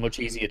means. Much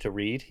easier to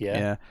read, yeah.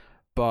 Yeah,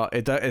 but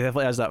it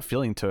definitely has that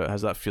feeling to it.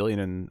 Has that feeling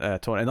and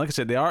tone. And like I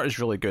said, the art is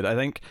really good. I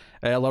think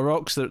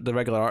LaRoque's the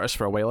regular artist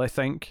for a while, I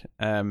think.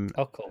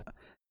 Oh, cool.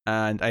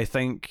 And I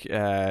think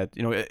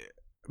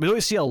we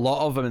don't see a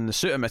lot of him in the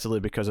suit, admittedly,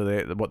 because of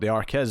what the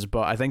arc is.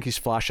 But I think his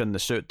Flash in the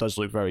suit does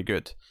look very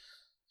good.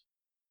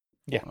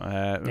 Yeah,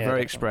 very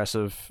definitely.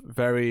 Expressive,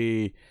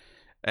 very.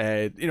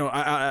 I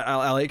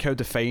like how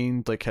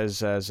defined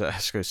his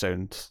it's gonna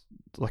sound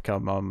like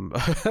I'm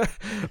but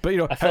I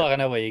feel like I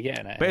know where you're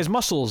getting at. But his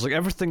muscles,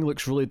 everything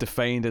looks really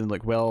defined and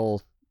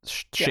well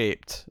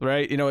shaped,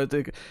 right?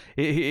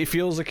 He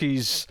feels like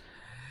he's.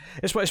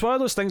 It's one of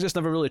those things that's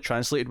never really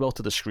translated well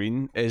to the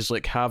screen. Is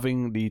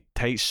having the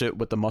tight suit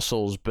with the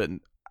muscles, but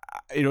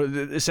it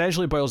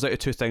essentially boils down to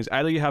two things.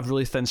 Either you have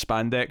really thin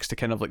spandex to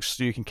kind of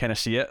so you can kind of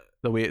see it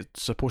the way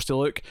it's supposed to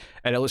look,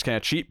 and it looks kind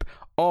of cheap,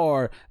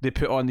 or they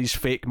put on these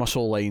fake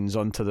muscle lines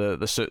onto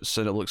the suits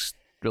and it looks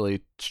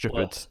really stupid.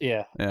 Well,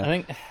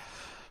 yeah.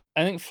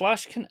 I think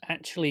Flash can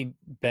actually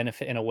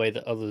benefit in a way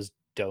that others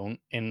don't,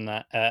 in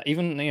that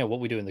even what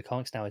we do in the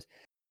comics now is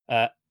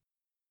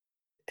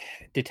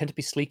they tend to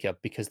be sleeker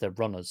because they're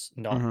runners,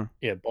 not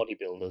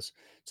bodybuilders,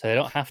 so they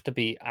don't have to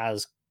be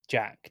as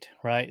jacked,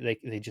 right?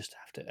 They just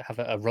have to have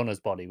a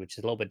runner's body, which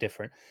is a little bit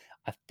different.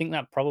 I think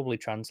that probably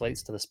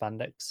translates to the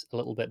spandex a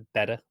little bit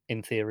better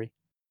in theory.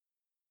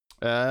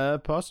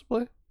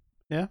 Possibly,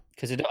 yeah.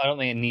 Because I don't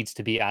think it needs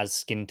to be as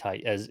skin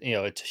tight as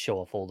to show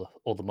off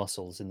all the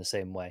muscles in the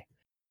same way.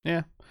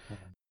 Yeah,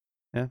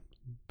 yeah.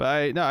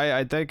 But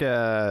I dig.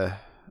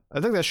 I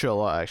think that's true a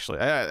lot, actually.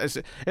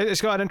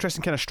 It's got an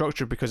interesting kind of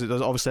structure because it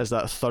does obviously has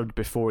that third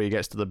before he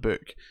gets to the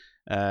book,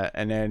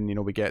 and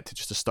then we get to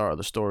just the start of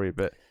the story.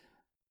 But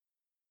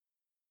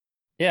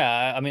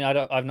yeah, I mean,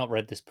 I've not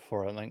read this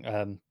before. I think,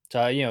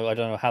 so I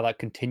don't know how that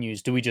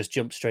continues. Do we just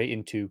jump straight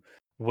into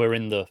we're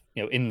in the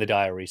in the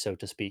diary, so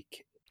to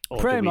speak? Or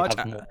pretty do we much,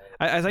 have more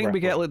I think we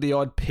get reference? like the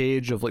odd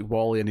page of like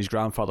Wally in his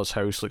grandfather's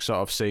house, like sort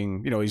of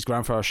saying, his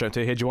grandfather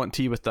shouting, "Hey, do you want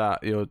tea with that?"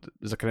 There's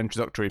like an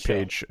introductory Sure.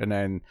 page, and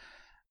then,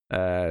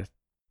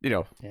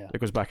 it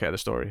goes back out of the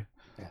story.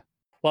 Yeah.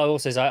 Well, I will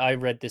say is I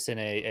read this in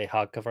a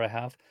hardcover I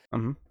have,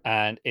 Mm-hmm.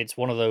 and it's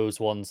one of those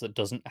ones that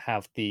doesn't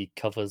have the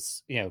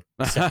covers,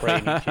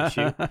 separating each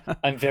issue.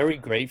 I'm very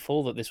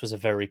grateful that this was a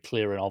very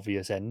clear and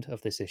obvious end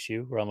of this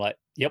issue, where I'm like,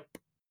 yep,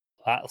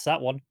 that's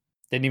that one.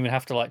 Didn't even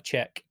have to like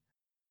check.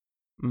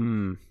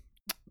 Mm.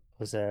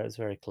 It was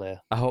very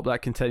clear. I hope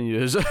that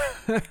continues.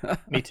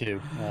 Me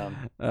too.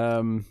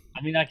 I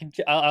mean,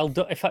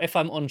 if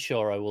I'm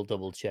unsure, I will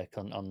double check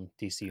on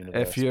DC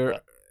Universe.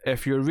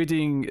 If you're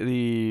reading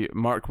the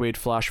Mark Waid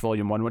Flash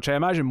Volume 1, which I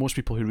imagine most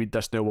people who read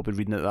this now will be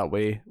reading it that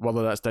way,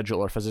 whether that's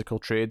digital or physical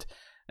trade,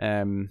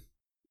 then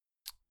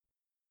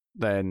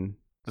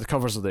the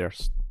covers are there,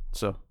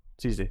 so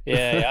it's easy.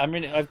 Yeah.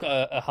 I've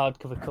got a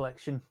hardcover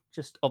collection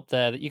just up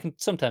there that you can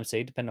sometimes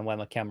see, depending on where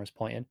my camera's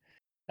pointing.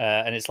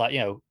 And it's like,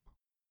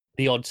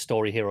 the odd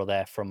story here or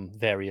there from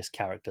various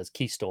characters,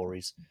 key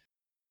stories.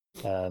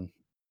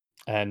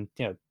 And,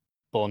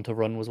 Born to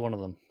Run was one of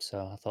them. So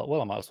I thought,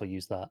 well, I might as well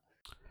use that.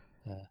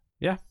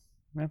 Yeah.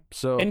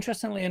 So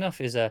interestingly enough,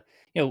 is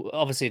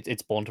obviously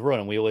it's Born to Run,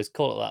 and we always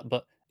call it that,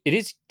 but it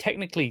is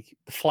technically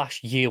the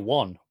Flash Year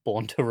One,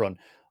 Born to Run.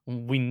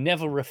 We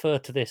never refer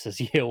to this as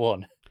Year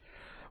One.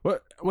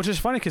 Which is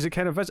funny because it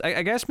kind of is.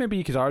 I guess maybe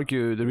you could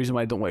argue the reason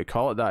why I don't want to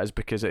call it that is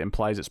because it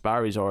implies it's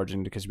Barry's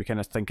origin, because we kind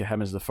of think of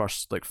him as the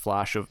first like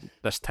Flash of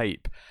this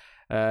type.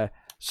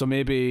 So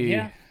maybe,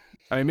 yeah.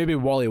 I mean, maybe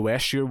Wally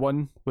West Year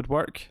One would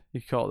work. You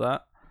could call it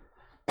that.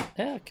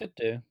 Yeah, it could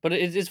do. But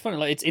it's funny,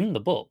 like it's in the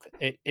book.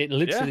 It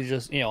literally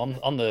just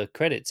on the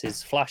credits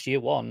is Flash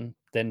Year One,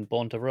 then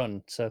Born to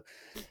Run. So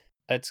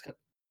it's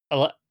a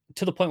lot,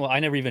 to the point where I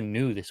never even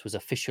knew this was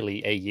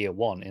officially a Year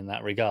One in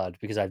that regard,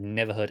 because I've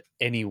never heard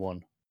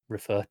anyone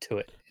refer to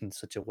it in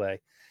such a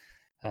way.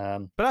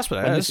 But that's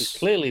what it is. This is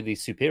clearly the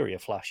superior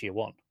Flash Year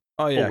One.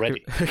 Oh yeah, already.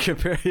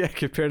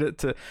 Compared it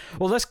to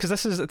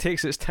it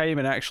takes its time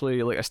and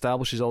actually like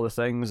establishes all the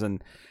things,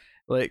 and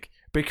like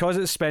because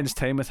it spends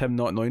time with him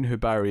not knowing who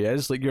Barry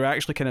is, like you're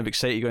actually kind of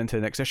excited going into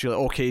the next issue. Like,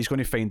 okay, he's going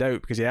to find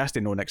out because he has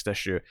to know next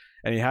issue,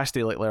 and he has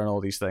to like learn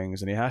all these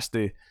things, and he has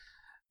to.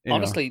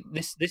 Honestly,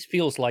 this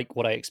feels like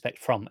what I expect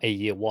from a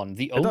Year One.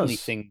 The only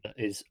thing that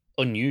is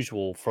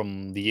unusual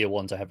from the Year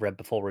Ones I have read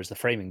before is the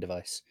framing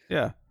device.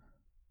 Yeah,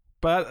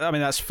 but I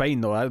mean that's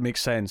fine though. That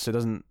makes sense. It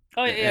doesn't.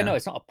 Oh yeah, no,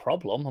 it's not a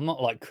problem. I'm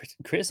not like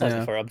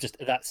criticizing for it. I'm just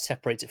that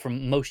separates it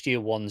from most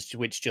Year Ones,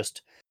 which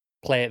just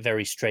play it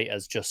very straight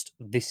as just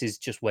this is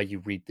just where you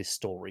read this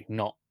story,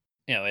 not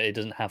it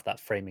doesn't have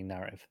that framing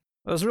narrative.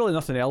 There's really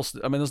nothing else.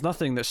 I mean, there's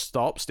nothing that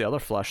stops the other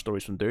Flash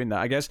stories from doing that.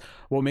 I guess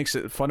what makes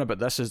it fun about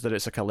this is that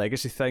it's like a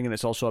legacy thing, and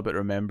it's also about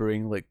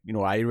remembering, like,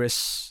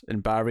 Iris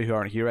and Barry who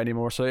aren't here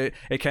anymore. So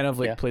it kind of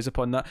like plays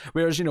upon that.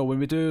 Whereas, when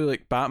we do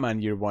like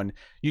Batman Year One,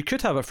 you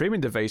could have a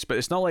framing device, but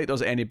it's not like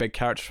there's any big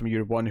characters from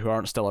Year One who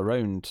aren't still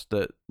around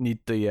that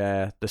need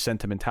the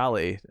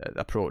sentimentality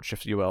approach,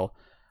 if you will.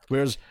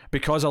 Whereas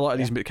because a lot of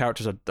these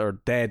characters are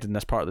dead in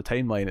this part of the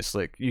timeline, it's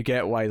like you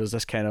get why there's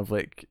this kind of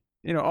like,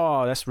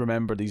 let's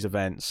remember these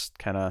events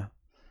kind of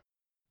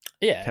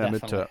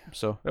mood to it.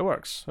 So it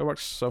works.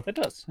 So it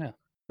does. Yeah. What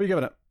are you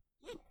giving it?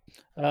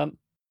 I'm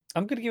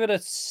going to give it a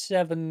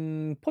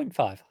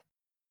 7.5.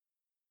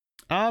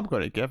 I'm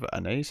going to give it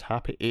a nice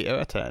happy 8 out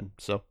of 10.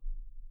 So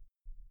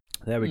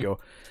there we go.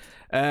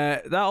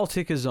 That'll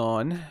take us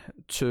on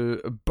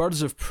to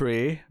Birds of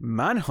Prey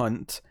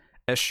Manhunt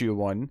issue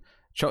 1.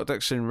 Chuck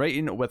Dixon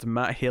writing with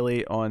Matt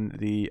Haley on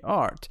the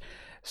art.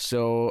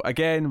 So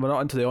again, we're not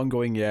into the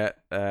ongoing yet.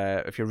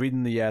 If you're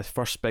reading the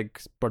first big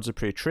Birds of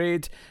Prey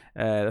trade,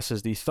 this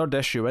is the 3rd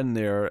issue in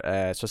there.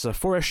 So it's a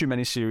 4-issue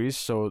miniseries,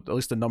 so at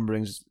least the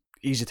numbering's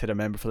easy to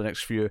remember for the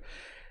next few.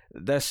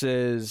 This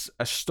is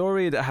a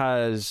story that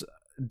has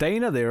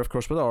Dinah there, of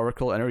course, with the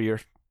Oracle in her ear,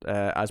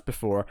 as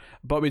before,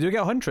 but we do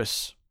get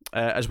Huntress,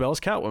 as well as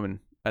Catwoman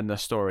in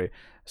this story.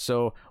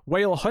 So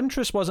while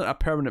Huntress wasn't a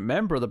permanent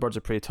member of the Birds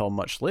of Prey till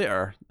much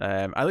later,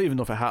 I don't even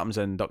know if it happens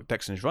in Doc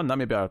Dixon's run. That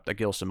may be a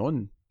Gail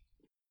Simone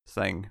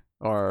thing,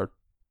 or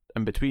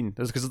in between.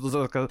 There's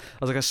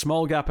like a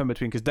small gap in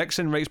between, because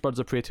Dixon writes Birds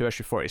of Prey to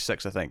issue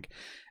 46, I think,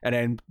 and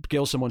then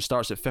Gail Simone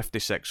starts at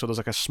 56. So there's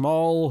like a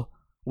small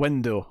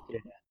window. Yeah.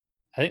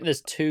 I think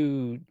there's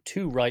two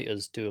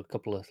writers do a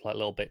couple of like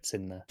little bits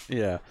in there.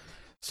 Yeah.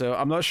 So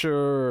I'm not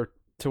sure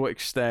to what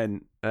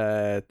extent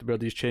where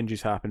these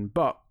changes happen,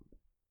 but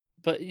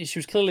she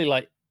was clearly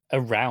like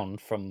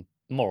around from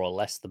more or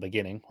less the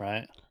beginning,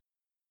 right?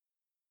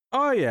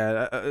 Oh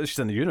yeah, she's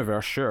in the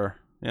universe, sure.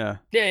 Yeah.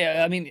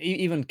 Yeah. I mean,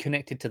 even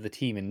connected to the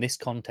team in this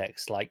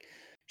context, like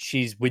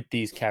she's with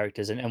these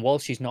characters, and while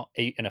she's not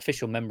an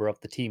official member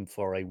of the team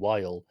for a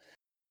while,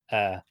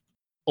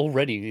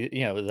 already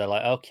they're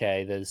like,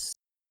 okay, there's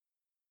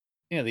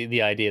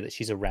the idea that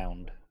she's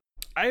around.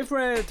 I've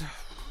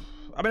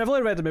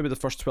only read maybe the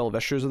first 12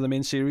 issues of the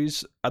main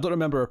series. I don't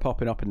remember her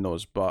popping up in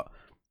those, but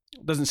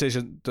it doesn't say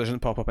she doesn't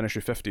pop up in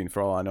issue 15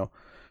 for all I know.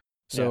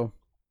 So,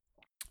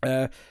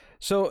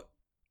 so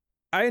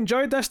I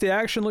enjoyed this. The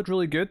action looked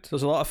really good.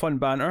 There's a lot of fun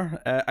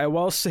banter. I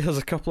will say there's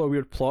a couple of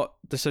weird plot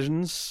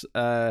decisions.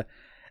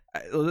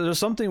 There's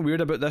something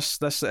weird about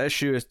this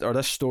issue or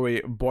this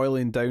story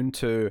boiling down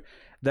to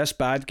this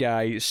bad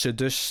guy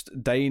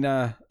seduced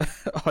Dinah,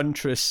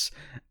 Huntress,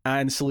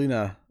 and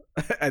Selena.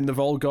 And they've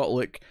all got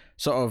like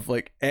sort of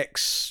like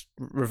ex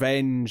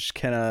revenge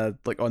kind of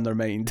like on their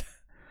mind.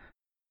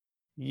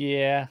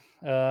 Yeah.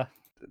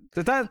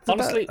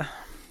 Honestly,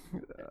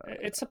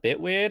 it's a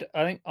bit weird.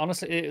 I think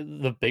honestly,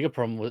 the bigger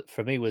problem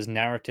for me was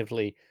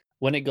narratively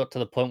when it got to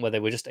the point where they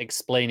were just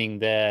explaining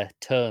their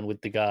turn with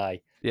the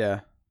guy.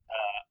 Yeah.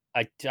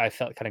 I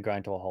felt kind of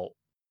grind to a halt.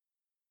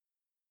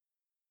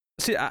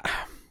 See, I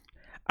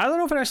don't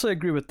know if I necessarily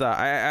agree with that.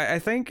 I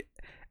think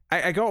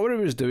I got what it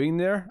was doing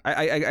there.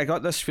 I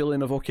got this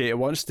feeling of, okay, it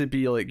wants to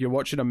be like you're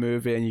watching a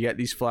movie and you get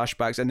these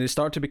flashbacks and they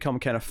start to become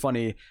kind of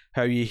funny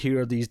how you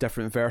hear these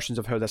different versions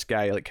of how this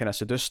guy like kind of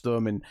seduced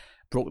them and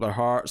broke their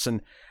hearts.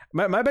 And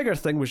my bigger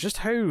thing was just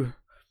how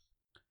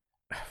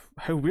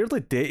weirdly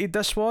dated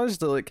this was.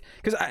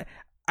 Because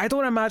I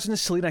don't imagine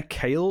Selena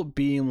Kyle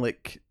being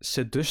like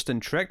seduced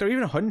and tricked, or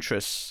even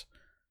Huntress.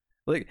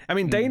 Like, I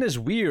mean, Dinah's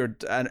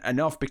weird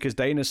enough because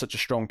Dinah's such a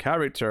strong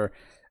character.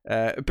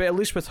 But at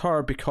least with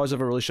her, because of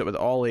her relationship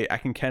with Ollie, I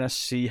can kind of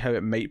see how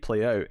it might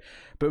play out.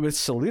 But with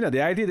Selena,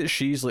 the idea that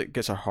she's like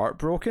gets her heart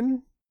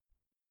broken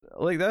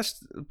like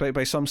this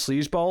by some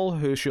sleazeball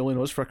who she only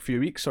knows for a few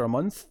weeks or a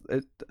month,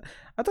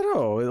 I don't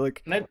know.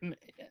 Like,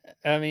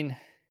 I mean,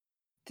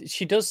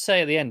 she does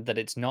say at the end that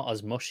it's not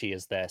as mushy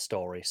as their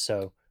story,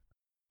 so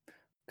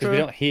because we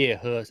don't hear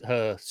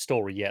her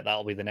story yet,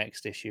 that'll be the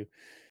next issue.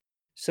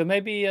 So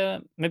maybe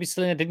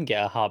Selena didn't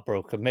get her heart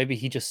broken. Maybe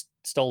he just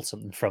stole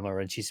something from her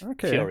and she's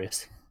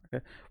furious.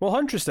 Okay. Well,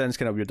 Huntress then's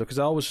kind of weird though, because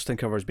I always just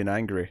think of her as being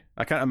angry.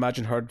 I can't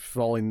imagine her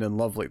falling in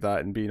love like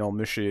that and being all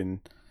mushy and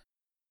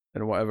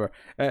whatever.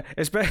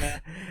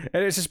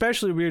 It's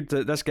especially weird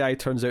that this guy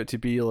turns out to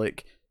be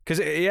like, because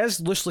he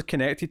is loosely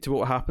connected to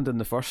what happened in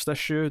the first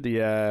issue.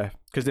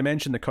 Because they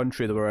mentioned the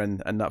country they were in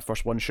that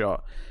first one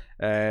shot.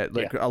 A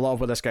lot of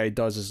what this guy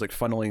does is like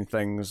funneling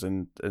things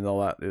and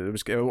all that.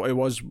 It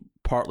was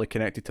partly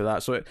connected to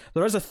that, so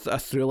there is a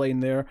through line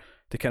there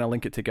to kind of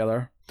link it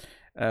together.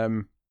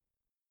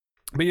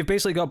 But you've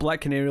basically got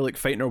Black Canary like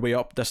fighting her way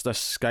up this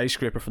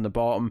skyscraper from the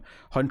bottom.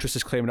 Huntress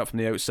is climbing up from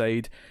the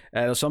outside.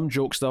 There's some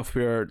joke stuff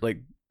where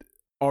like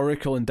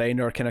Oracle and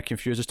Dinah are kind of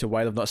confused as to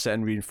why they've not set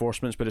in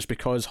reinforcements, but it's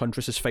because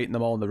Huntress is fighting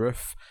them all on the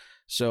roof,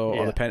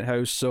 or the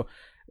penthouse. So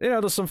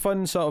there's some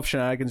fun sort of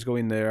shenanigans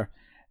going there.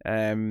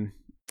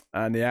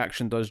 And the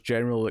action does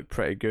generally look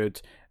pretty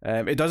good.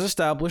 It does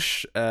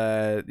establish,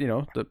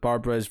 that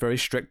Barbara is very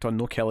strict on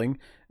no killing,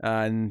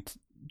 and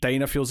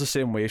Dinah feels the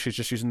same way. She's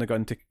just using the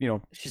gun to,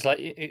 she's like,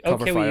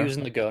 okay, we're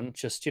using the gun,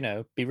 just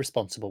be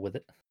responsible with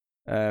it.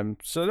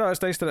 So no,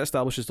 it's nice that it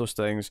establishes those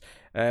things.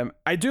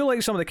 I do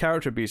like some of the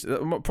character beats.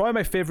 Probably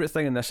my favorite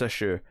thing in this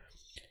issue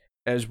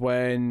is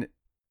when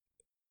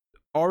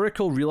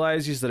Oracle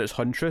realizes that it's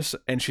Huntress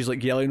and she's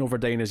like yelling over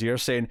Dinah's ear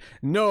saying,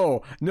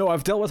 no,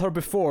 I've dealt with her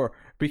before,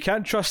 we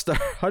can't trust her.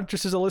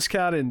 Huntress is a loose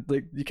cannon,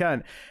 like you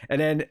can't.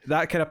 And then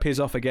that kind of pays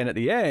off again at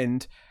the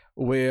end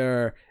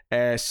where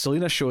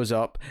Selena shows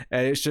up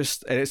and you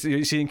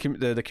see in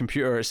the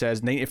computer it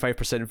says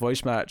 95%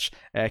 voice match,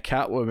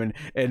 Catwoman,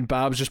 and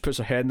Babs just puts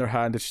her head in her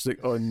hand and she's like,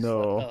 oh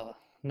no.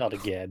 Not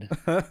again.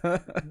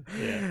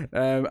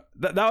 Yeah.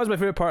 That was my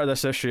favorite part of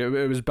this issue.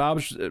 It was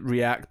Babs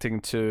reacting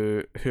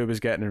to who was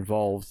getting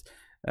involved,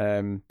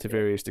 to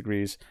various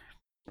degrees.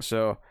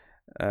 So,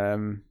 I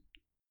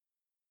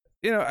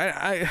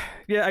get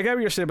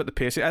what you're saying about the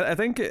pacing. I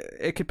think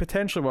it could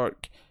potentially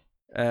work.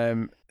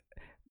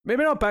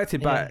 Maybe not back to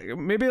back.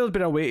 Maybe there's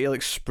been a way to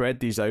like spread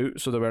these out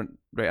so they weren't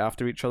right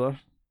after each other.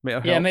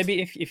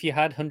 Maybe if you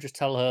had Huntress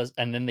tell hers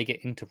and then they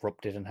get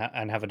interrupted and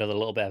have another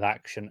little bit of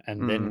action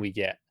and then we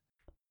get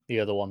the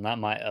other one, that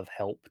might have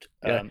helped.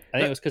 I think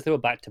it was because they were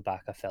back to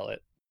back. I felt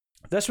it.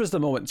 This was the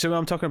moment. So when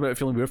I'm talking about it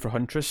feeling weird for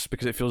Huntress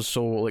because it feels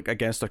so like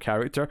against her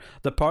character,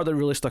 the part that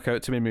really stuck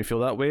out to me and made me feel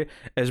that way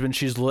is when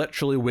she's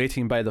literally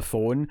waiting by the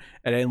phone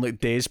and then like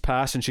days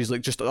pass and she's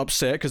like just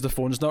upset because the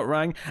phone's not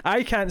rang.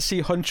 I can't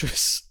see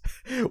Huntress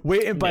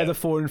waiting by the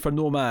phone for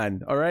no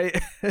man. All right.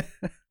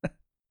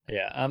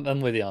 Yeah,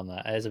 I'm with you on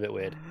that. It is a bit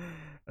weird.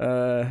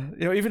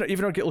 Even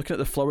her looking at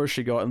the flowers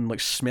she got and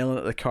like smelling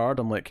at the card,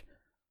 I'm like,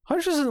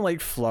 Huntress doesn't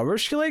like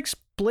flowers. She likes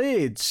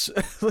blades.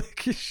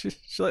 Like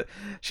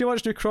she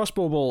wants to do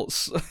crossbow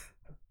bolts.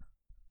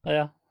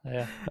 Yeah.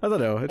 I don't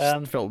know. It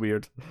just felt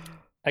weird.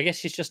 I guess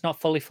she's just not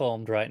fully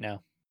formed right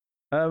now.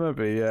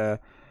 Maybe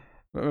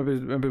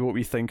what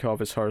we think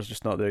of as her is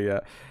just not there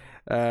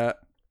yet.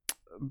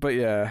 But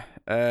yeah,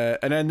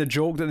 and then the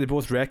joke that they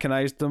both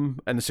recognized them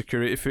in the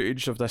security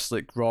footage of this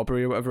like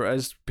robbery or whatever it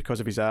is because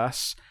of his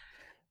ass.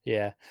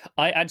 Yeah,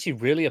 I actually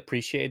really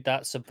appreciated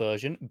that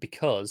subversion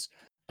because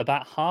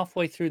about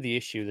halfway through the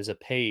issue, there's a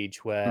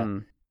page where Hmm.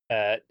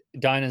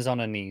 Dinah's on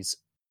her knees,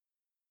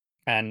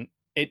 and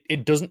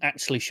it doesn't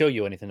actually show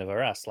you anything of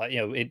her ass. Like,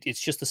 it's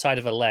just the side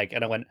of her leg.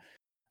 And I went,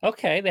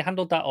 okay, they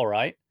handled that all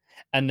right.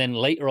 And then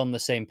later on the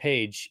same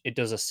page, it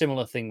does a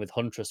similar thing with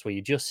Huntress where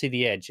you just see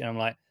the edge, and I'm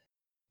like,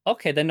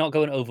 okay, they're not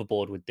going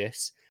overboard with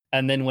this.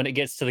 And then when it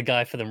gets to the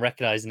guy for them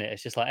recognizing it,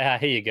 it's just like,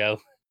 here you go.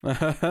 And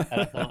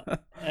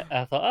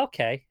I thought,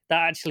 okay,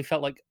 that actually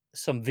felt like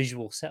some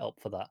visual setup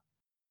for that.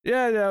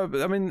 Yeah,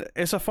 I mean,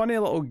 it's a funny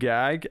little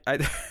gag.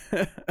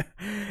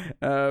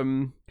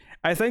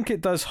 I think it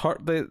does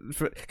hurt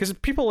because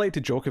people like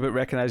to joke about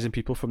recognizing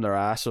people from their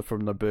ass or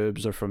from their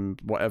boobs or from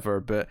whatever,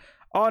 but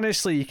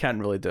honestly, you can't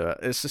really do it.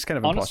 It's just kind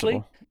of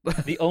impossible.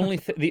 the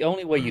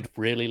only way you'd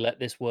really let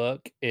this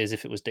work is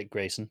if it was Dick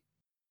Grayson.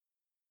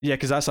 Yeah,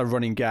 because that's a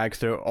running gag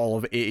through all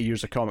of 80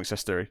 years of comics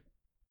history.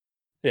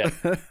 Yeah.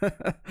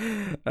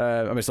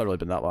 I mean, it's not really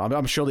been that long.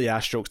 I'm sure the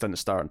ass jokes didn't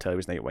start until he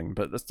was Nightwing,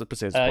 but that's the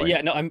point.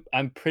 Yeah, no,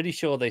 I'm pretty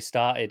sure they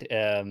started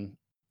in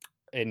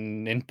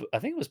I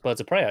think it was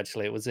Birds of Prey.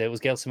 Actually, it was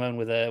Gail Simone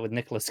with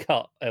Nicholas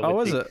Scott.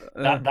 Was it?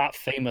 That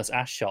famous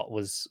ass shot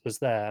was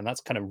there, and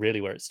that's kind of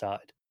really where it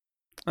started.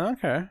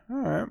 Okay,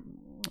 all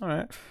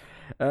right.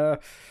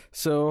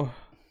 So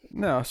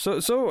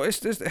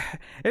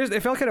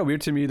it felt kind of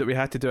weird to me that we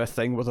had to do a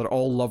thing where they're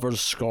all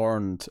lovers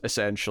scorned,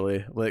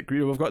 essentially. Like,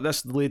 we've got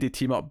this lady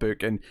team up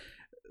book, and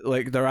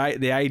like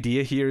the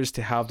idea here is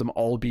to have them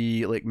all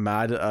be like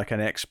mad at like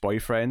an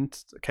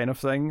ex-boyfriend kind of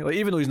thing. Like,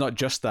 even though he's not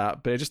just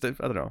that, but I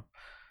don't know.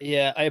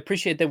 Yeah, I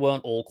appreciate they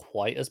weren't all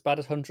quite as bad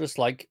as Huntress.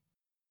 Like,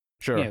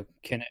 sure,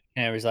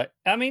 Canary's like,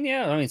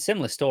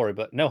 similar story,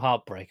 but no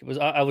heartbreak. It was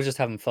I was just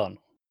having fun.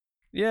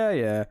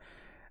 Yeah.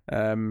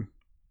 And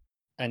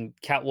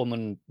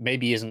Catwoman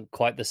maybe isn't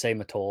quite the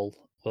same at all.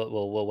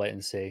 We'll wait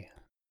and see.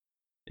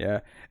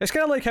 Yeah, it's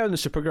kind of like how in the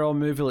Supergirl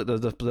movie, like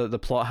the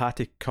plot had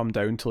to come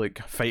down to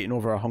like fighting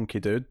over a hunky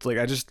dude. Like,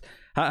 I just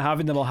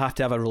having them all have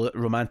to have a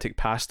romantic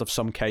past of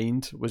some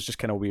kind was just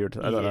kind of weird.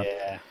 I don't know.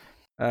 Yeah,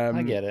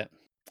 I get it.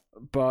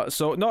 But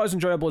so not as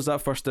enjoyable as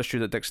that first issue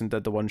that Dixon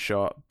did, the one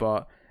shot.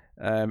 But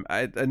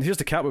and here's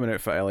the Catwoman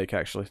outfit I like,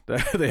 actually. The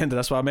end of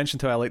this one, I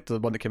mentioned how I liked the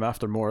one that came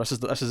after more. This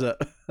is it.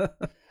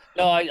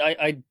 No,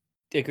 I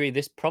agree.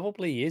 This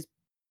probably is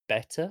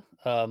better.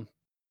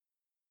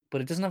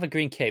 But it doesn't have a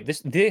green cape.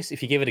 This,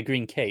 if you give it a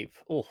green cape,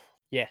 oh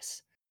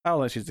yes. I'll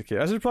let you the cape.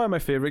 This is probably my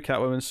favorite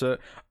Catwoman suit.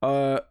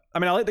 I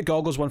mean, I like the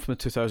goggles one from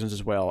the 2000s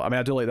as well. I mean,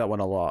 I do like that one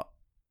a lot.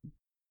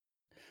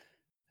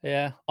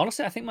 Yeah,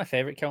 honestly, I think my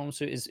favorite Catwoman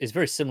suit is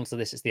very similar to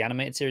this. It's the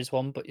animated series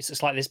one, but it's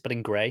just like this, but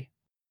in grey.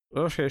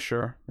 Okay,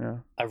 sure. Yeah,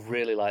 I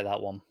really like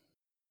that one.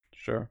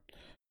 Sure.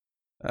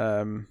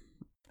 I'm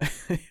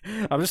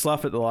just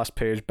laughing at the last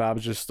page.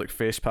 Babs just like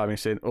face palming,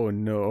 saying, "Oh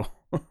no."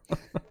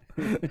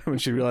 When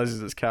she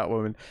realizes it's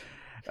Catwoman.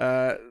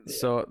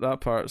 So that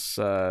part's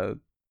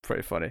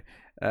pretty funny.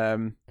 I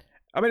mean,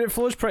 it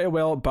flows pretty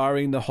well,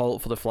 barring the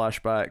halt for the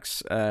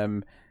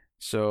flashbacks.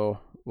 So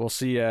we'll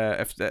see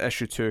if the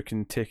issue 2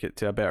 can take it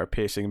to a better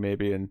pacing,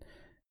 maybe, and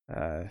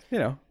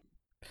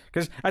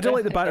because I do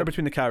like the banter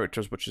between the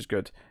characters, which is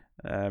good.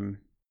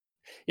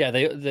 Yeah,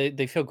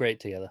 they feel great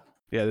together.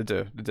 Yeah, they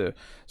do.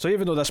 So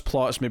even though this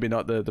plot is maybe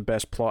not the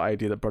best plot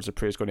idea that Birds of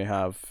Prey is going to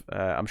have,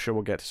 I'm sure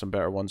we'll get to some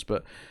better ones.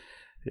 But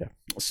yeah,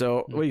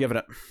 so what are you giving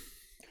it?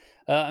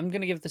 I'm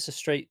going to give this a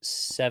straight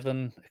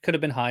 7. It could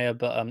have been higher,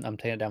 but I'm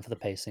taking it down for the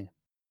pacing.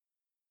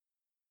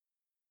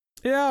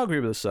 Yeah, I'll agree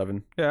with a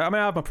 7. Yeah, I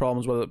mean, I have my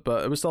problems with it,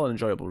 but it was still an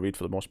enjoyable read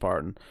for the most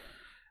part, and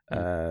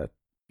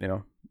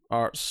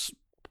art's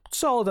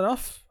solid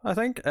enough, I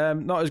think.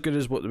 Not as good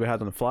as what we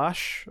had on the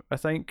Flash, I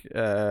think.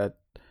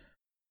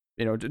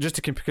 Just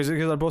to because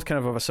they're both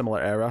kind of a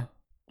similar era.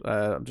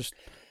 I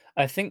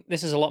think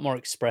this is a lot more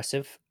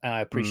expressive, and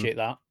I appreciate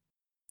that.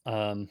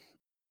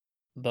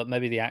 But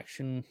maybe the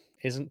action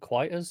isn't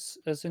quite as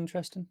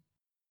interesting.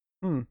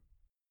 All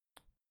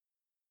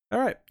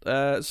right.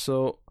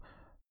 So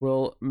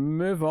we'll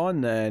move on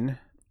then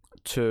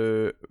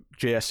to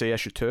JSA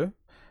issue 2,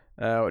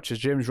 which is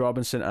James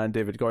Robinson and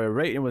David Goyer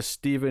writing with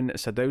Steven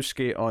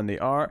Sadowski on the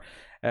art.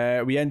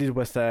 We ended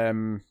with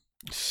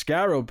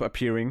Scarab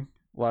appearing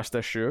last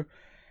issue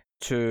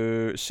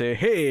to say,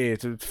 "Hey,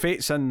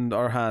 fate's in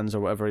our hands," or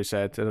whatever he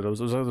said. There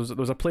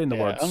was a play in the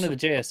words. Only the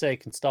JSA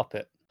can stop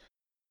it.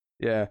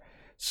 Yeah.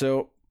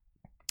 So,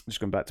 just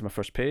going back to my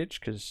first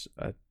page because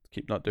I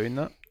keep not doing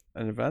that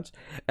in advance.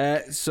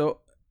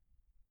 So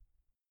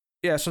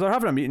they're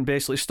having a meeting.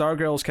 Basically,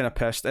 Stargirl's kind of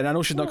pissed, and I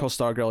know she's not called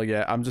Stargirl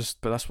yet.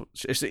 But that's what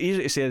it's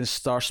easy to say in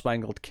Star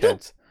Spangled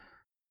Kid.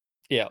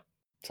 Yeah.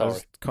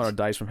 Sorry. Connor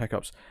dies from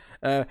hiccups.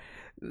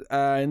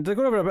 And they're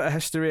going over a bit of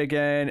history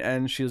again,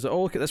 and she's like,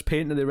 "Oh, look at this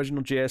painting of the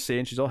original JSA,"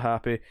 and she's all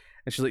happy.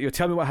 And she's like, "You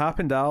tell me what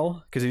happened,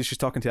 Al," because she's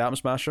talking to Atom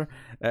Smasher.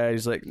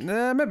 He's like,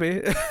 "Nah,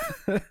 maybe."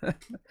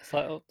 It's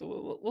like,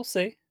 we'll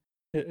see.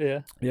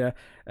 Yeah. Yeah.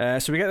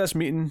 So we get this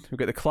meeting. We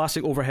get the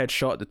classic overhead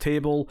shot at the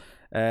table,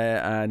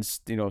 and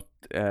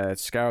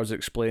Scar's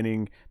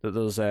explaining that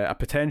there's a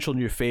potential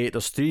new fate.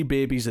 There's 3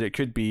 babies that it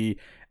could be,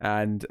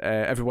 and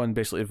everyone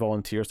basically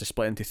volunteers to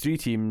split into 3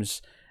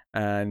 teams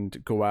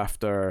and go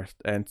after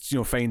and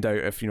find out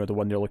if the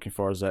one they're looking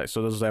for is it.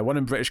 So there's one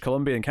in British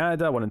Columbia in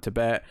Canada, one in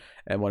Tibet,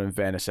 and one in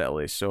Venice,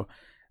 Italy. So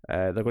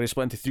they're going to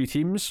split into 3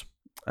 teams.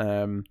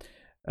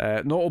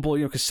 Notable,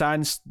 because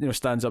Sans,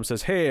 stands up and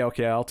says, "Hey,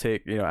 okay, I'll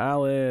take,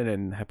 Alan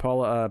and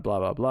Hippolyta, blah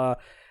blah blah,"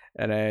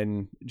 and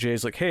then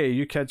Jay's like, "Hey,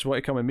 you kids want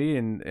to come with me?"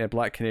 And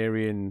Black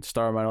Canary and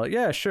Starman are like,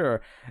 "Yeah, sure."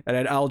 And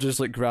then Al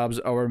just grabs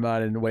Our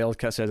Man, and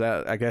Wildcat says,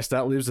 "I guess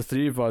that leaves the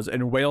 3 of us."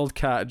 And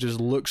Wildcat just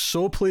looks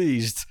so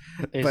pleased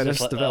by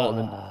this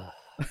development.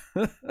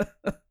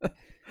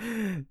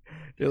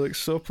 He looks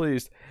so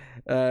pleased.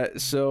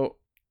 So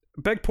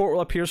big portal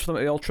appears for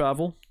them to all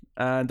travel.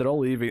 And they're all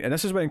leaving, and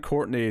this is when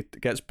Courtney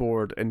gets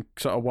bored and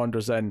sort of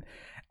wanders in,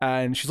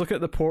 and she's looking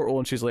at the portal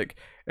and she's like,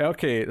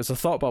 "Okay, there's a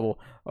thought bubble.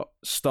 Oh,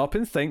 stop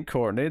and think,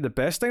 Courtney. The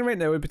best thing right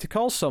now would be to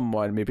call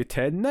someone, maybe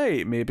Ted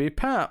Knight, maybe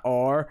Pat,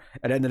 or..."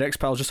 And then the next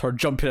panel is just her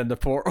jumping in the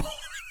portal.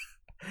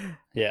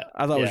 Yeah,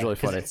 I thought it was really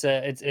funny.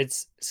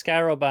 It's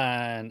Scarab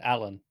and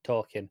Alan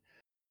talking.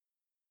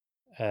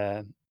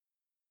 No,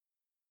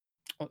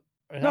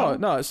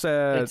 it's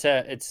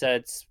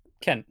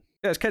Kent.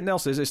 Yeah, it's Kent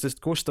Nelson. It's this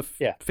ghost of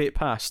fate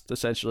past,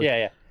 essentially.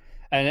 Yeah.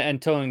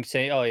 And Tony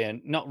saying, "Oh yeah,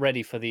 not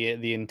ready for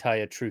the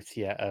entire truth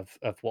yet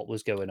of what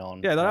was going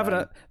on." Yeah,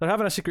 they're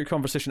having a secret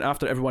conversation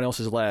after everyone else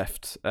has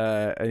left,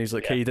 and he's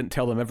like, "Hey, you didn't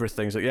tell them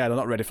everything." He's like, "Yeah, they're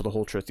not ready for the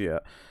whole truth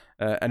yet."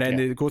 And then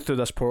they go through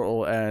this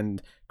portal,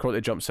 and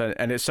Courtney jumps in,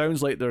 and it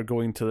sounds like they're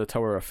going to the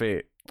Tower of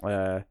Fate.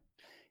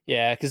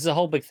 Yeah, because there's a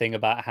whole big thing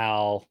about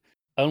how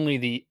only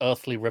the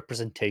earthly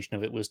representation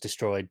of it was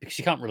destroyed, because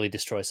you can't really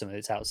destroy something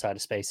that's outside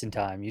of space and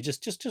time. You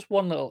just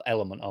one little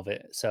element of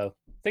it. So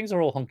things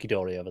are all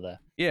hunky-dory over there.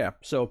 Yeah,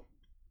 so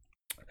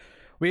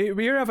we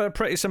have a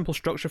pretty simple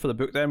structure for the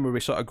book then, where we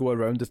sort of go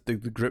around the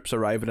groups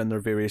arriving in their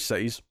various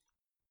cities.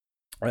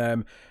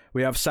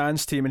 We have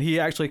Sans' team, and he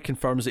actually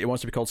confirms that he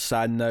wants to be called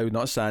San now,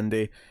 not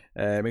Sandy.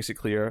 Makes it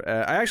clear.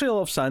 I actually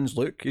love Sans'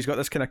 look. He's got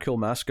this kind of cool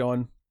mask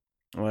on,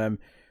 but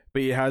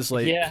he has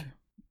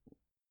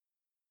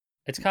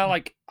it's kind of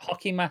like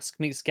hockey mask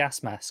meets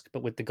gas mask,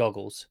 but with the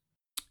goggles.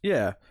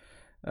 Yeah.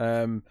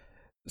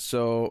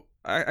 So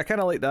I kind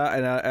of like that,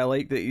 and I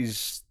like that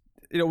he's,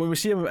 when we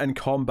see him in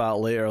combat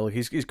later,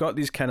 he's got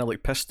these kind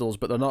of pistols,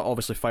 but they're not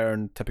obviously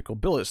firing typical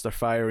bullets. They're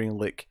firing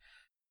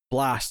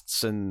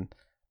blasts and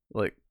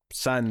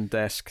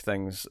sand-esque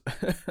things.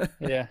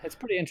 Yeah, it's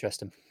pretty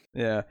interesting.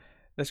 Yeah,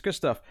 it's good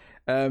stuff.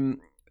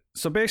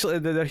 So basically,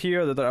 they're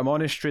here. They're a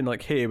monastery,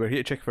 and hey, we're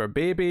here to check for a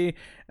baby.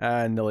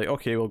 And they're like,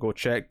 okay, we'll go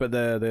check. But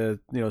the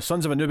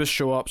Sons of Anubis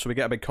show up, so we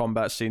get a big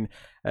combat scene.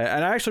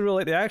 And I actually really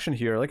like the action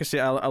here. Like I say,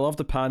 I love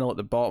the panel at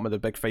the bottom of the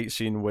big fight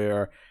scene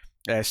where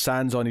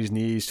Sans on his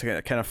knees,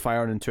 kind of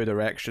firing in 2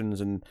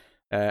 directions, and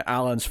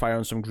Alan's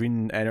firing some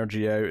green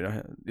energy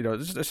out.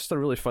 It's just a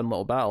really fun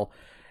little battle.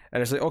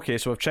 And it's like, okay,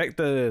 so I've checked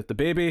the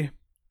baby.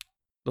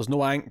 There's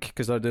no Ankh,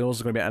 because there's going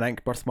to be an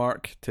Ankh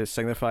birthmark to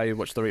signify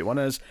which the right one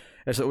is.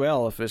 It's like,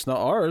 well, if it's not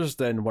ours,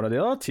 then one of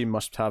the other team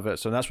must have it.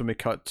 So that's when we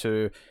cut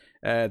to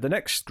the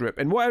next group.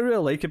 And what I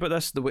really like about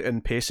this, in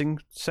pacing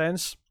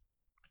sense,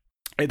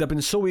 it'd have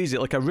been so easy.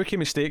 A rookie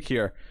mistake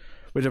here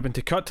would have been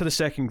to cut to the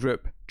second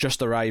group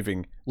just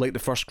arriving, like the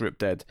first group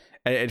did.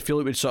 And it'd feel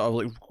like we'd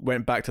sort of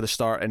went back to the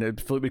start, and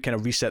it'd feel like we'd kind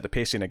of reset the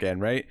pacing again,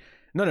 right?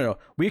 No.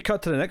 We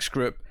cut to the next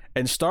group,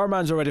 and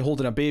Starman's already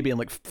holding a baby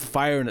and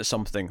firing at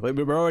something.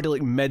 We're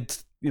already mid,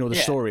 the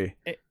story.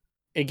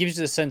 It gives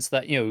you the sense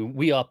that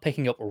we are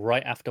picking up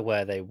right after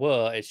where they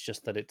were. It's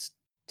just that it's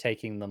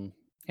taking them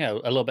a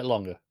little bit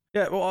longer.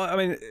 Yeah, well, I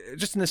mean,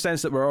 just in the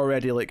sense that we're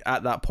already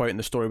at that point in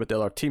the story with the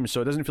other team,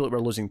 so it doesn't feel like we're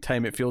losing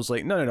time. It feels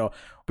like no.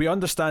 We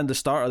understand the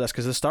start of this,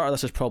 because the start of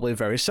this is probably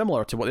very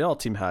similar to what the other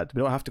team had.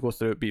 We don't have to go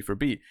through it beat for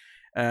beat.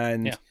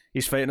 And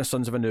he's fighting the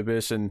Sons of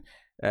Anubis, and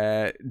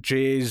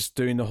Jay's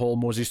doing the whole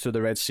Moses through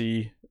the Red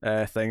Sea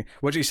thing,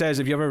 which he says,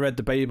 "Have you ever read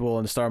the Bible?"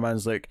 And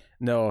Starman's like,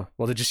 "No."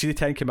 "Well, did you see the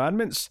 10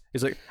 Commandments?"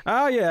 He's like,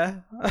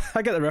 yeah,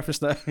 I get the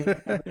reference now.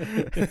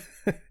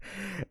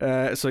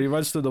 So he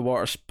runs through the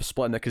water,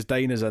 splitting it, because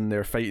Dinah's in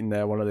there fighting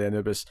one of the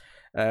Anubis.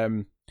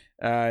 And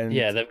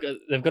yeah,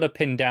 they've got to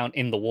pin down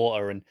in the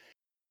water, and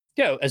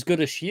as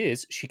good as she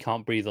is, she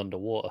can't breathe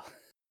underwater.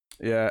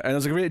 Yeah, and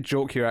there's a great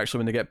joke here actually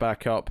when they get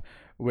back up,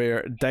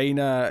 where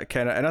Dinah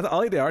kind of, and I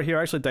like the art here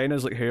actually.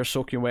 Dinah's hair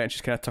soaking wet, and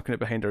she's kind of tucking it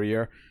behind her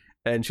ear,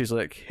 and she's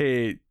like,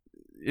 "Hey,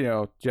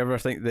 do you ever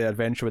think the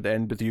adventure would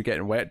end with you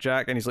getting wet,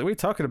 Jack?" And he's like, "What are you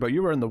talking about?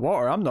 You were in the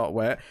water. I'm not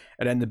wet."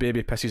 And then the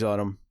baby pisses on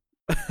him.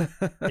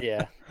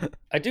 Yeah,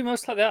 I do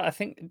most like that. I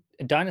think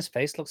Dinah's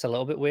face looks a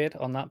little bit weird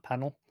on that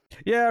panel.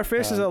 Yeah, her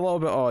face is a little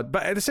bit odd,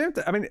 but at the same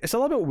time, I mean, it's a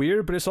little bit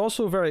weird, but it's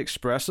also very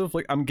expressive.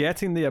 I'm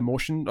getting the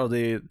emotion, or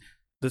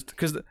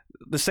because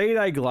the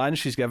side-eye glance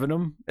she's giving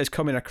him is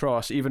coming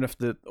across, even if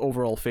the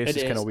overall face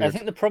is kind of weird. I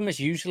think the problem is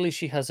usually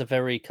she has a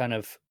very kind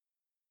of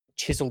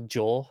chiseled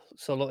jaw,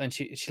 and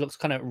she looks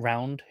kind of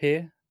round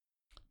here.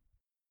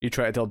 You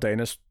try to tell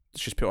Dinah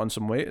she's put on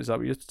some weight. Is that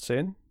what you're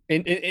saying?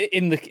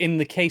 In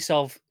the case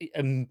of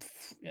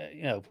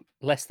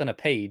less than a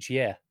page,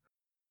 yeah,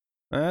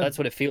 that's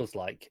what it feels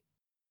like.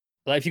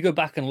 Like if you go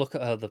back and look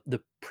at her,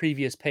 the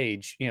previous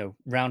page,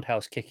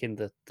 roundhouse kicking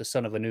the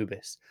son of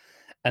Anubis,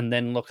 and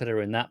then look at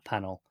her in that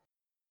panel,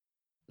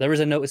 there is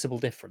a noticeable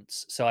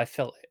difference. So I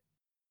felt it.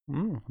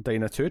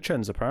 Dinah Two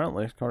Chins,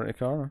 apparently, according to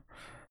Connor.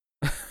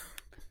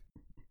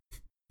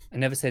 I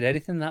never said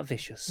anything that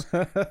vicious.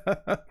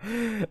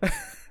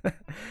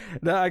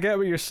 No, I get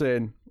what you're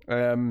saying.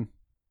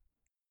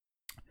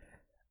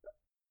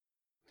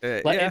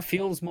 It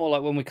feels more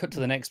like when we cut to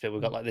the next bit,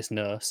 we've got like this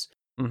nurse,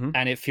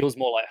 and it feels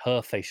more like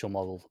her facial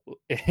model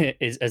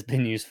has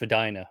been used for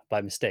Dinah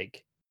by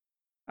mistake.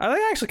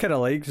 I actually kind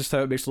of like just how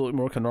it makes her look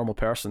more like a normal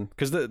person,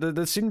 because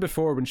the scene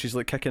before when she's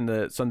like kicking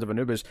the Sons of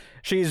Anubis,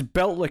 she's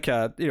built like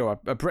a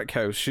brick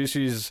house.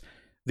 She's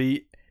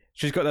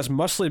got this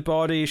muscly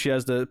body. She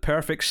has the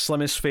perfect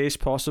slimmest face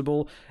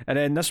possible, and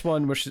then this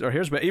one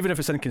but even if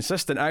it's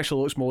inconsistent, it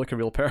actually looks more like a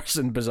real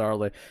person.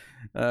 Bizarrely,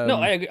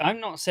 no, I agree. I'm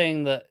not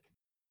saying that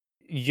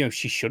she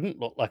shouldn't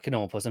look like a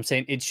normal person. I'm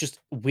saying it's just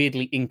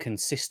weirdly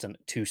inconsistent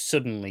to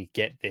suddenly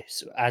get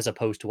this, as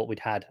opposed to what we'd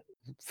had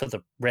for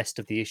the rest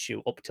of the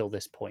issue up till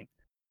this point.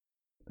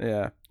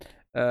 Yeah,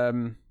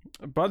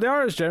 but the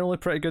art is generally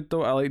pretty good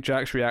though. I like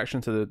Jack's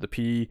reaction to the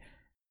pee.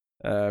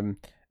 And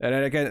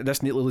then again,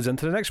 this neatly leads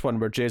into the next one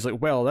where Jay's like,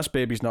 well, this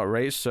baby's not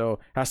right, so it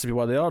has to be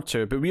one of the other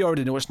two. But we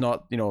already know it's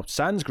not,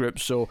 Sans group,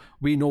 so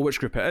we know which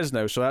group it is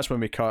now. So that's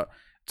when we cut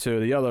to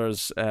the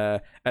others.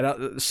 And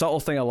the subtle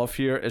thing I love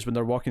here is when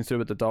they're walking through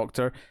with the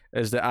doctor,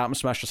 is the Atom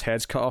Smasher's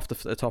head's cut off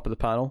the top of the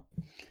panel.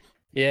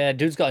 Yeah,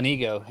 dude's got an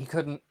ego. He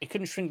couldn't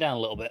shrink down a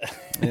little bit.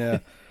 Yeah.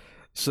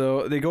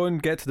 So they go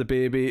and get to the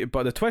baby,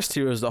 but the twist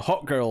here is that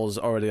Hot Girl's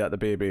already at the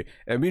baby.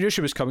 And we knew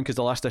she was coming because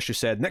the last issue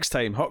said, next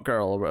time, Hot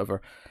Girl, or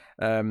whatever.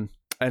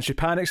 And she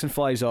panics and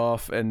flies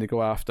off, and they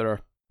go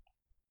after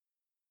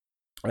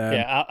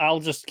her. Al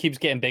just keeps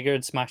getting bigger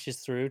and smashes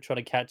through,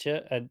 trying to catch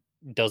it, and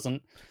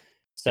doesn't.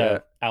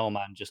 So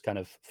Owlman just kind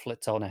of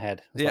flits on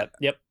ahead. It's like,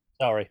 yep,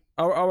 sorry.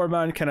 Our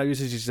man kind of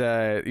uses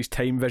his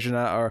time vision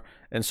at her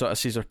and sort of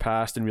sees her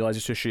past and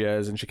realizes who she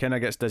is, and she kind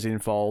of gets dizzy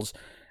and falls.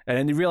 And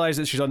then they realize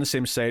that she's on the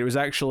same side. It was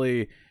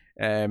actually,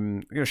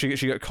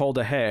 she got called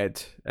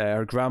ahead.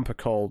 Her grandpa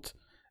called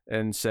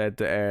and said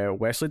that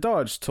Wesley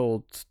Dodge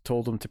told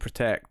him to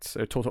protect,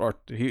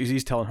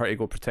 he's telling her to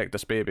go protect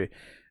this baby,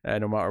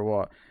 no matter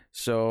what.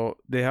 So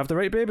they have the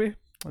right baby.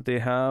 They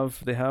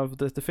have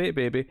the fate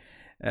baby,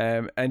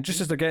 and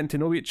just as they're getting to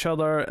know each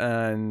other,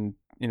 and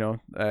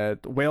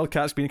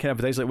Wildcat's being kind of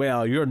advised like,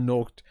 well, you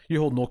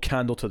hold no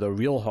candle to the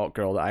real Hot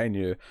Girl that I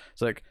knew.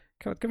 It's like,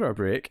 give her a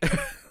break.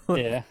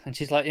 Yeah, and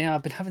she's like,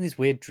 I've been having these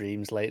weird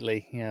dreams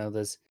lately.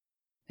 There's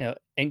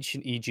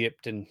ancient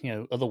Egypt and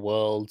other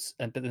worlds,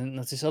 but then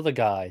there's this other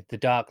guy, the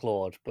Dark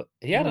Lord, but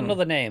he had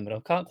another name, but I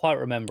can't quite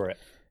remember it.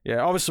 Yeah,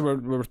 obviously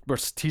we're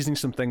teasing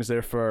some things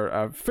there for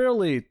a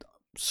fairly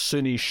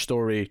soonish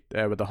story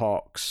with the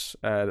Hawks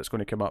that's going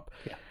to come up.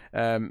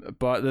 Yeah.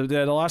 But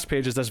the last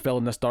page is this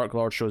villain, this Dark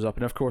Lord shows up,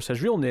 and of course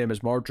his real name is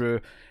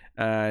Mordru,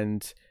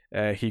 and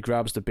he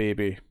grabs the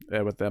baby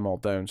with them all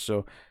down.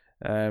 So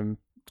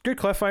good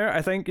cliffhanger.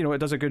 I think it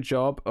does a good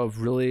job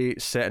of really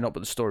setting up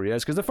what the story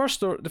is, because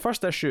the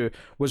first issue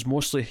was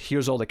mostly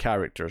here's all the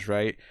characters,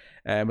 right,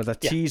 with a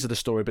tease of the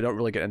story, but don't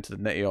really get into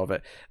the nitty of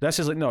it. This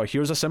is like, no,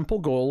 here's a simple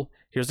goal.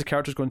 Here's the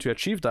characters going to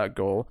achieve that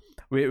goal.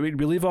 We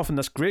leave off in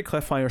this great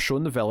cliffhanger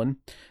showing the villain.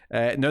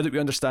 Now that we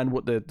understand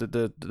what the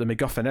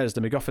MacGuffin is,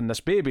 the MacGuffin,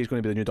 this baby, is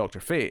going to be the new Dr.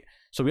 Fate.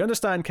 So we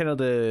understand kind of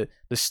the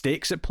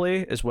stakes at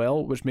play as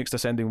well, which makes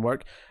this ending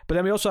work. But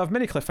then we also have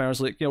many cliffhangers,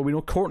 like, we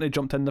know Courtney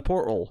jumped in the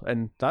portal,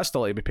 and that's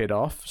still to be paid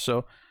off.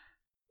 So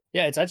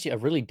yeah, it's actually a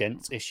really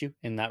dense issue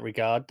in that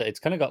regard. That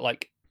it's kind of got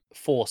like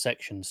 4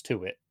 sections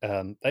to it.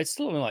 It's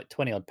still only like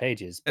 20 odd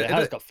pages, but it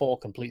has got 4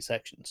 complete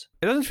sections.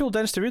 It doesn't feel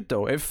dense to read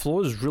though. It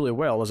flows really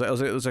well.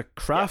 There's a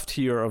craft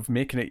here of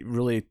making it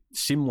really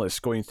seamless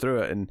going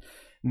through it, and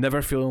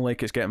never feeling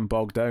like it's getting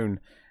bogged down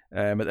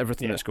with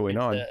everything that's going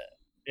on.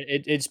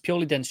 It's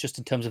purely dense just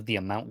in terms of the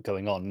amount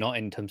going on, not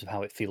in terms of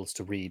how it feels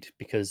to read,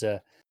 because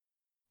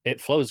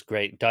it flows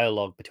great.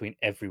 Dialogue between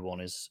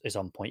everyone is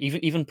on point,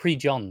 even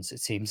pre-John's, it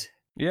seems.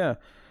 Yeah.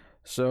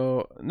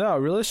 So, no,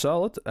 really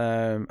solid.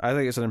 I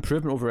think it's an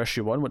improvement over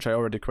issue 1, which I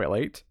already quite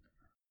liked.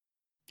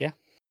 Yeah.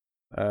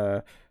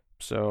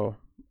 So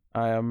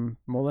I am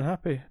more than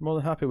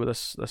happy with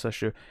this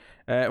issue.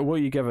 What are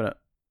you giving it?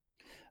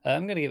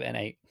 I'm going to give it an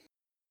 8.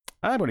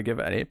 I'm going to give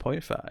it an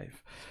 8.5.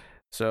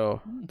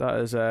 So that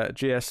is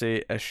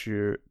GSA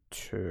issue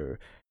 2.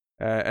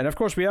 And of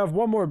course, we have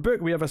one more book.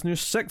 We have a new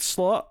 6th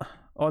slot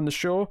on the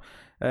show.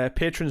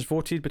 Patrons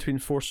voted between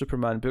 4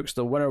 Superman books.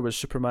 The winner was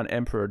Superman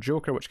Emperor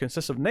Joker, which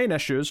consists of 9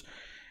 issues.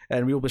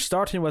 And we will be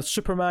starting with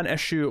Superman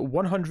issue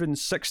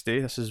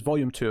 160. This is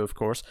volume 2, of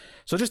course.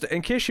 So just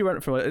in case you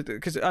weren't familiar,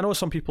 because I know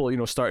some people,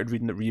 started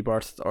reading at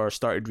Rebirth or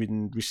started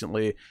reading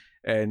recently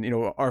and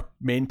our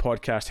main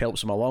podcast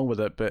helps him along with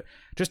it. But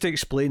just to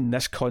explain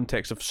this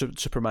context of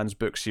Superman's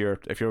books here,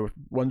 if you're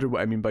wondering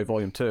what I mean by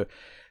Volume 2.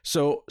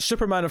 So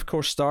Superman, of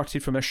course,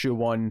 started from issue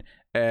 1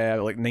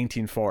 like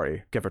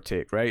 1940, give or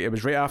take, right? It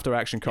was right after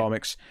Action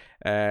Comics.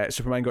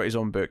 Superman got his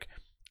own book,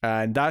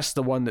 and that's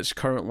the one that's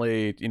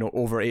currently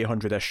over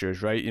 800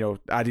 issues, right?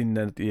 Adding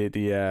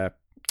the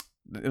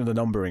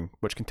numbering,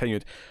 which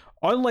continued.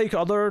 Unlike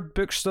other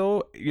books,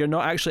 though, you're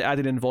not actually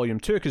adding in Volume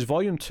 2, because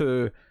Volume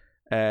 2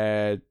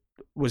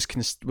 was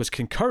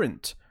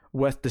concurrent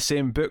with the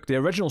same book. The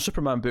original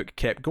Superman book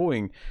kept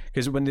going,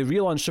 because when they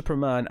relaunched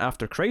Superman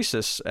After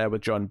Crisis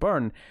with John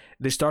Byrne,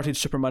 they started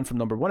Superman from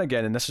number 1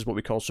 again, and this is what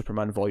we call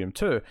Superman Volume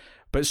 2.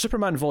 But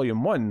Superman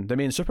Volume 1, the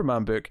main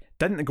Superman book,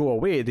 didn't go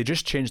away. They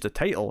just changed the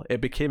title.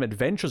 It became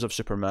Adventures of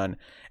Superman,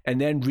 and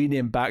then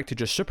renamed back to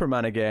just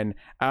Superman again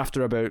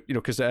after about,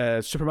 because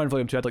Superman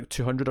Volume 2 had like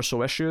 200 or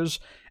so issues,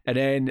 and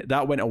then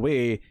that went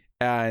away,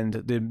 and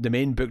the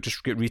main book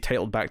just got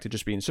retitled back to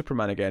just being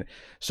Superman again.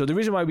 So the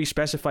reason why we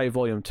specify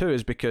Volume 2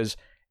 is because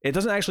it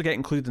doesn't actually get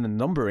included in the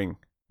numbering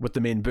with the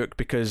main book,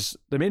 because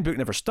the main book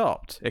never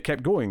stopped. It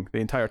kept going the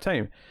entire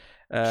time.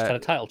 Just had a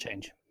title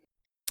change.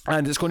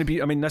 And it's going to be,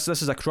 this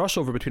is a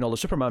crossover between all the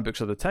Superman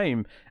books of the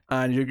time,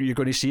 and you're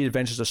going to see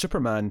Adventures of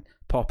Superman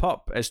pop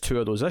up as 2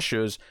 of those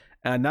issues,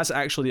 and that's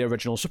actually the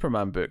original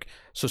Superman book.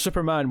 So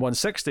Superman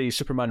 160,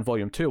 Superman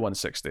Volume 2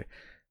 160.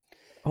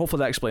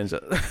 Hopefully that explains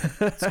it.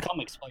 It's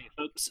comics for you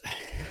folks.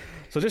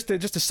 So just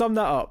to sum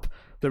that up,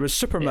 there was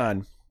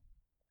Superman.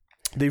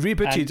 Yeah. They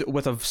rebooted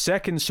with a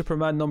second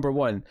Superman number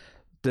 1.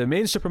 The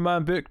main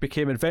Superman book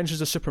became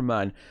Adventures of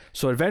Superman.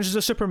 So Adventures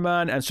of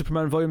Superman and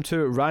Superman Volume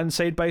 2 ran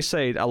side by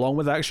side, along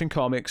with Action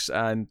Comics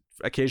and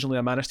occasionally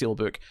a Man of Steel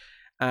book.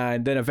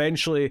 And then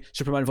eventually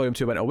Superman Volume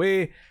 2 went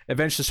away.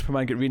 Adventures of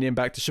Superman get renamed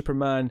back to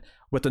Superman,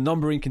 with the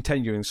numbering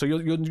continuing. So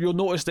you'll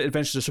notice that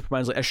Adventures of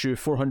Superman's like issue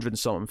 400 and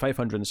something,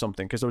 500 and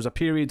something, because there was a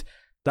period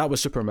that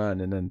was Superman,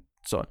 and then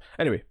so on.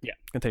 Anyway, yeah,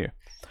 continue.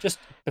 Just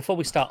before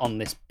we start on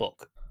this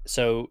book,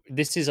 so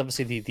this is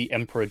obviously the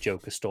Emperor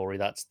Joker story.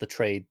 That's the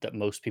trade that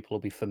most people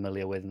will be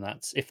familiar with, and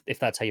that's if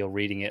that's how you're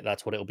reading it,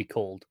 that's what it'll be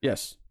called.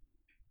 Yes.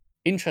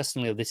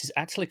 Interestingly, this is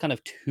actually kind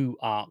of 2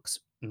 arcs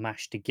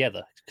mashed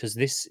together, because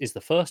this is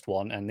the first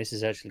one, and this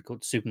is actually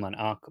called Superman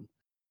Arkham,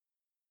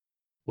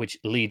 which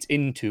leads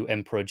into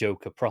Emperor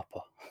Joker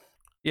proper.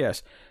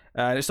 Yes,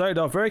 and it started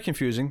off very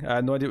confusing. I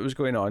had no idea what was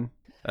going on.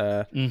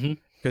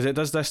 Because it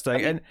does this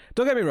thing, and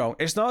don't get me wrong,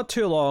 it's not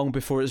too long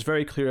before it's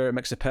very clear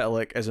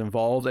Mxyzptlk is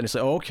involved, and it's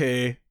like,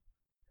 okay.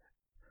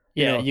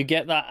 Yeah, you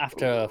get that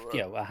after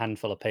a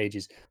handful of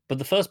pages, but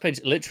the first page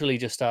literally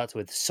just starts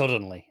with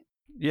suddenly.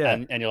 Yeah,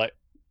 and you're like,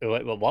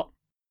 wait, what?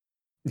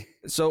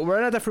 So we're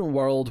in a different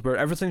world where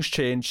everything's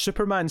changed.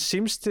 Superman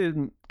seems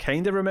to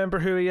kind of remember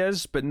who he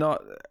is, but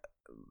not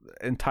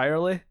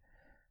entirely.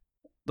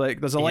 Like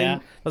there's a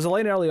line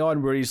early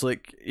on where he's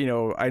like,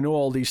 I know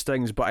all these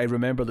things, but I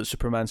remember that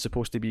Superman's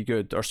supposed to be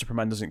good, or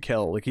Superman doesn't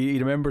kill. Like he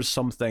remembers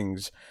some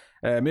things.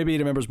 Maybe he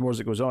remembers more as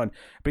it goes on.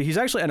 But he's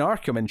actually in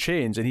Arkham in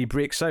chains, and he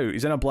breaks out.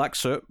 He's in a black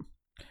suit,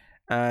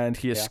 and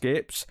he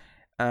escapes.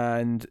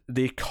 And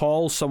they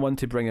call someone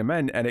to bring him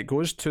in, and it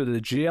goes to the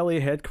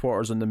GLA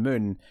headquarters on the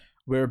moon,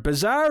 where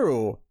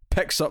Bizarro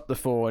picks up the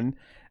phone,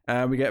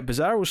 and we get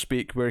Bizarro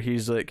speak, where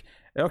he's like,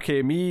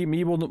 "Okay, me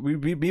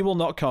will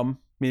not come,"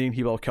 meaning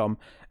he will come.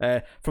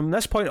 From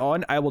this point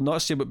on, I will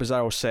not say what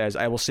Bizarro says.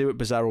 I will say what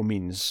Bizarro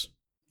means,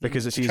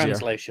 because it's easier.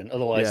 Translation.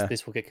 Otherwise,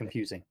 this will get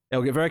confusing.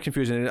 It'll get very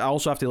confusing, and I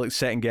also have to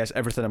second guess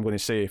everything I'm going to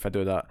say if I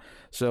do that.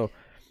 So,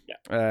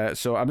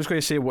 so I'm just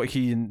going to say what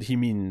he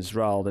means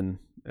rather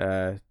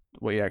than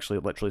what he actually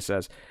literally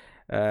says.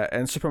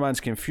 And Superman's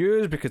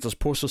confused because there's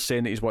posters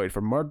saying that he's wanted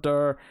for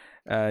murder.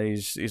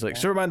 He's like,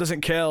 Superman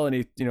doesn't kill, and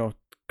he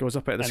goes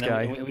up at the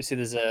sky. We see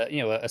there's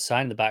a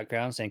sign in the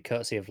background saying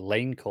courtesy of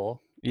Lane Corps.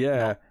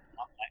 Yeah.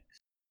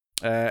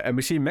 And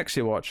we see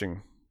Mixie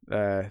watching.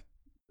 Yeah,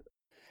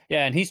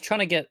 and he's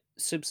trying to get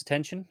Sub's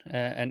attention,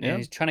 and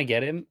he's trying to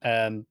get him,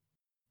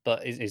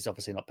 but he's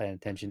obviously not paying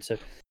attention. So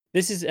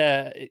this is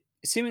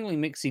seemingly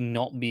Mixie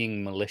not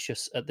being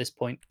malicious at this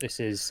point. This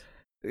is...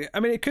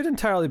 I mean, it could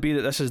entirely be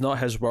that this is not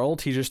his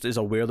world. He just is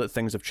aware that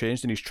things have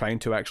changed, and he's trying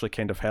to actually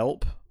kind of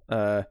help.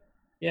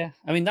 Yeah,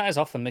 I mean, that is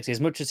often Mixie. As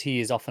much as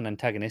he is often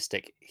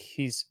antagonistic,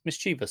 he's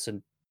mischievous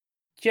and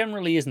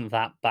generally isn't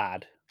that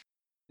bad.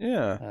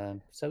 Yeah.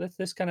 So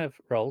this kind of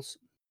rolls.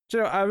 Do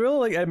you know, I really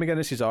like Ed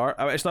McGuinness's art.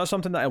 It's not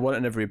something that I want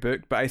in every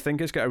book, but I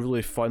think it's got a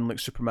really fun, like,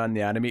 Superman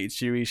the Animated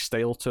Series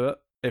style to it.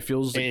 It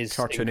feels like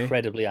cartoony.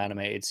 Incredibly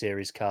animated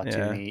series,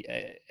 cartoony.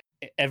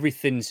 Yeah.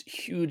 Everything's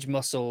huge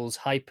muscles,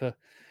 hyper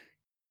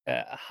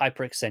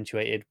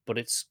accentuated, but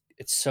it's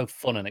so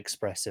fun and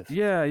expressive.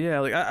 Yeah.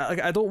 Like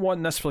I don't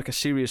want this for like a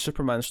serious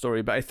Superman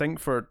story, but I think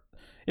for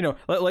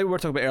like we were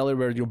talking about earlier,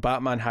 where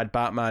Batman had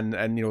Batman,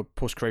 and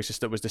post Crisis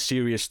that was the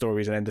serious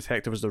stories, and then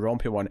Detective was the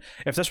rompy one.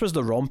 If this was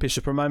the rompy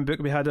Superman book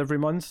we had every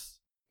month,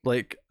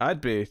 like I'd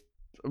be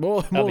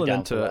more than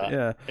into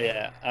it.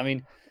 Yeah. I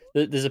mean,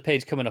 there's a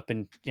page coming up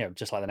in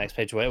just like the next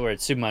page where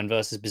it's Superman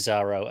versus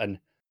Bizarro, and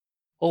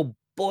oh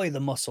boy,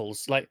 the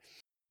muscles, like,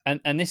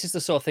 and this is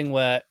the sort of thing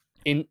where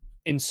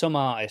in some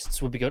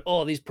artists would be going,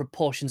 oh, these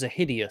proportions are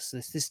hideous.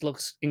 This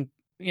looks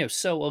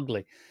so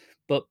ugly,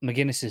 but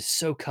McGuinness is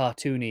so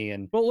cartoony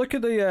and Well, look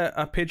at the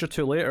a page or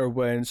two later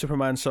when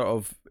Superman sort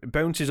of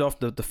bounces off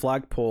the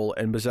flagpole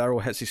and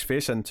Bizarro hits his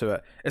face into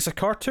it. It's a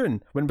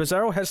cartoon. When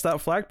Bizarro hits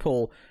that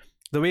flagpole,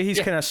 the way he's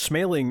kind of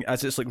smiling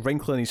as it's like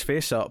wrinkling his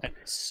face up.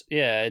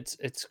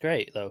 It's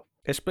great though.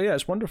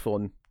 It's wonderful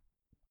and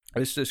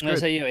it's good.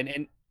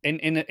 Say,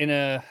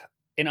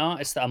 in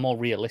artists that are more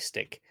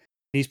realistic,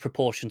 these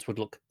proportions would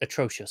look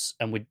atrocious,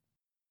 and we'd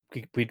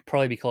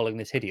probably be calling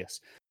this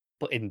hideous.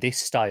 But in this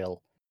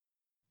style,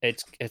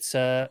 it's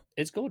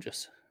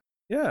gorgeous.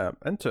 Yeah,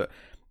 into it.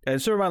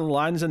 And Superman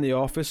lands in the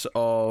office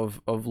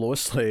of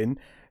Lois Lane,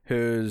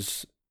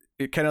 who's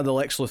kind of the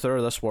Lex Luthor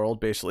of this world,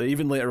 basically.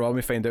 Even later on,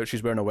 we find out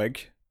she's wearing a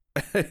wig,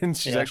 and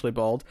she's actually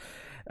bald.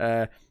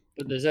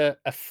 But there's a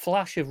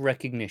flash of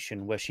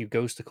recognition where she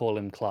goes to call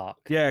him Clark.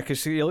 Yeah,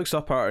 because he looks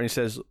up at her and he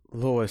says,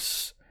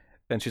 Lois.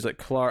 And she's like,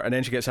 Clark. And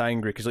then she gets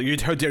angry because,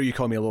 like, how dare you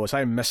call me Lois?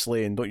 I'm Miss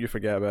Lane. Don't you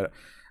forget about it.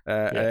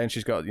 And then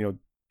she's got,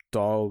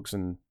 dogs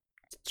and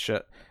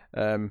shit.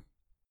 By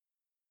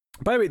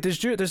the way,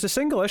 there's the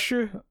single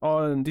issue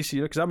on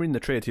DC, because I'm reading the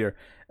trade here.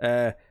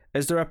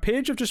 Is there a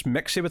page of just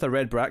Mixie with a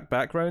red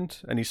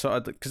background? And he sort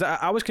of, because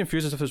I was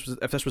confused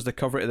if this was the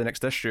cover to the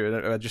next issue, and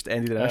it just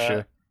ended an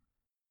issue.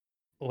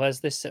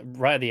 Where's this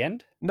right at the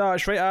end? No,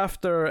 it's right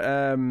after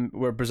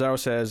where Bizarro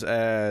says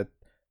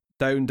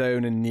down,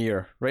 down, and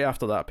near. Right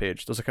after that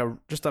page, there's like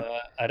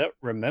I don't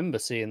remember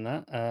seeing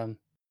that.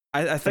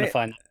 I think to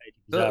find that page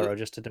of Bizarro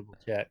just to double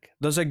check.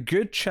 There's a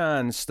good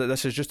chance that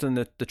this is just in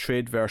the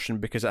trade version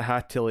because it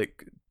had to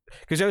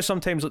because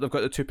sometimes they've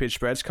got the 2-page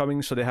spreads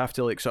coming, so they have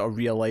to sort of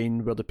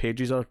realign where the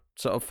pages are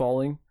sort of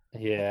falling.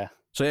 Yeah.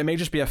 So it may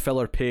just be a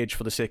filler page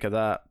for the sake of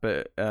that,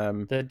 but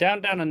the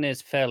down, and near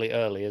is fairly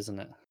early, isn't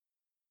it?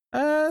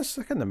 It's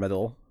like in the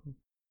middle.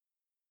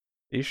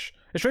 Ish.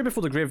 It's right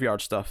before the graveyard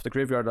stuff. The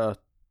graveyard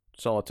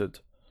Solitude.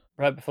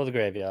 Right before the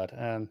graveyard.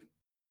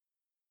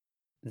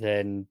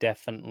 Then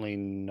definitely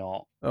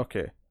not.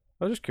 Okay.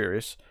 I was just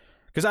curious.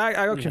 Because I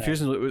got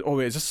confused. Oh,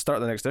 wait, is this the start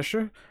of the next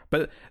issue?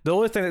 But the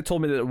only thing that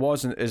told me that it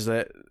wasn't is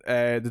that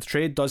the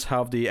trade does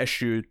have the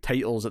issue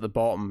titles at the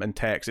bottom in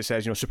text. It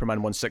says,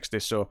 Superman 160.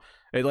 So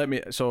it let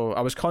me. So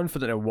I was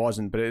confident it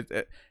wasn't, but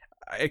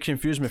it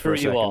confused me for a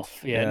second. You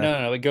off. Yeah.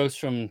 No. It goes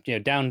from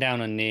down,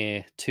 and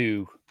near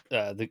to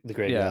the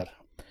graveyard.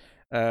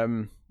 Yeah.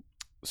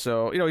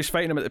 So he's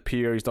fighting him at the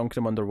pier. He's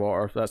dunking him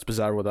underwater. That's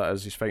Bizarro. That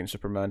is. He's fighting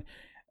Superman,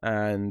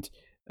 and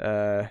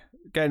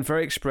again,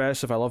 very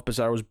expressive. I love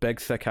Bizarro's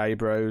big, thick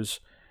eyebrows.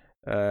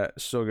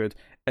 So good.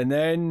 And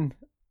then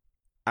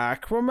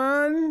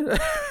Aquaman.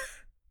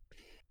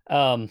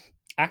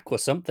 Aqua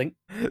something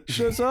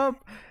shows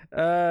up.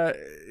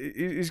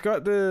 He's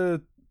got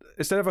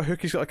instead of a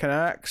hook, he's got like an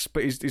axe,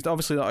 but he's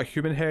obviously not a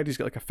human head. He's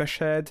got like a fish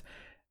head.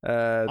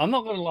 I'm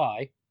not gonna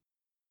lie.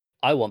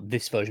 I want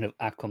this version of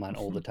Aquaman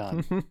all the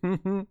time.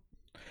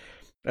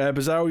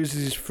 Bizarro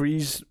uses his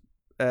freeze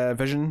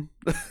vision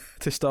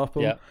to stop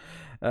him,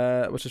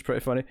 which is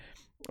pretty funny.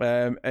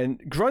 And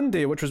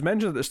Grundy, which was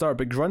mentioned at the start,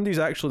 but Grundy's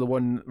actually the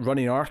one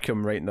running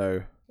Arkham right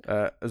now,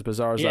 as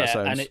bizarre as that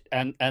sounds.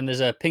 And there's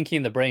a Pinky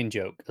and the Brain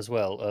joke as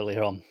well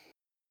earlier on.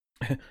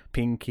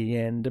 Pinky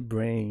and the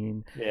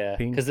Brain. Yeah,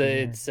 because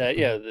it's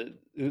the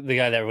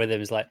guy there with him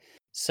is like,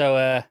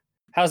 so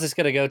how's this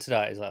gonna go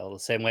tonight? He's like, the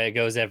same way it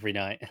goes every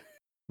night.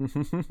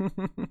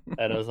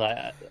 And I was like,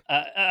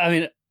 I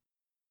mean,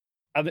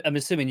 I'm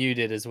assuming you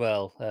did as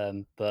well,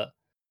 but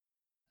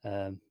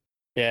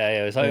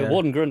it's like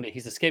Warden Grundy,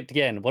 he's escaped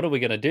again. What are we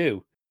gonna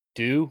do?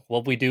 Do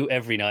what we do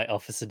every night,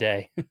 Officer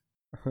Day.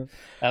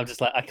 I'm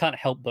just like, I can't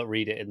help but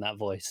read it in that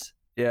voice.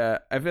 Yeah,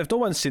 if no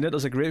one's seen it,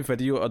 there's a great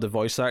video of the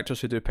voice actors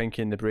who do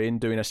Pinky and the Brain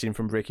doing a scene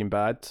from Breaking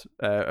Bad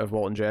of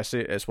Walt and Jesse.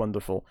 It's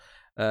wonderful.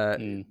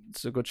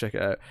 So go check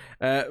it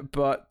out.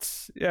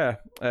 But yeah,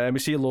 we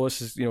see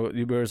Lois is, he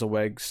wears a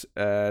wigs.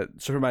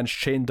 Superman's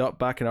chained up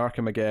back in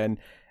Arkham again,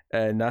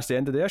 and that's the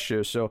end of the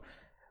issue. So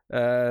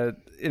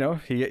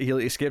he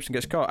escapes and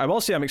gets caught. I will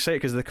say I'm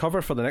excited because the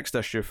cover for the next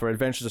issue for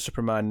Adventures of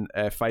Superman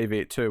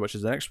 582, which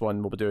is the next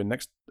one we'll be doing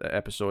next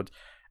episode,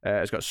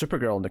 it's got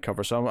Supergirl on the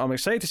cover. So I'm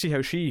excited to see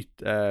how she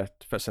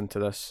fits into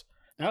this.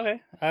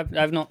 Okay,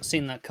 I've not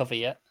seen that cover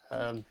yet.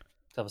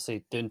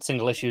 Obviously, doing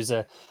single issues.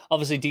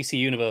 Obviously, DC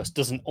Universe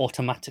doesn't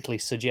automatically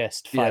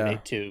suggest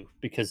 582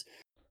 because,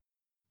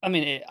 I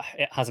mean, it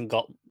hasn't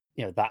got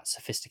that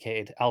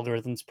sophisticated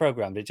algorithms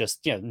programmed. It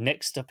just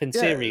next up in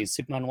series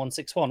Superman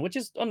 161, which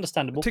is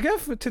understandable. To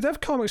give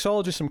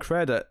Comixology some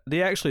credit,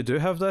 they actually do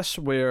have this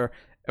where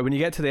when you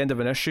get to the end of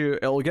an issue,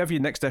 it'll give you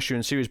next issue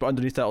in series, but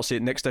underneath that it'll say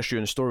next issue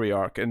in story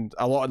arc, and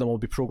a lot of them will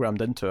be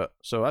programmed into it.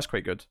 So that's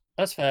quite good.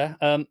 That's fair.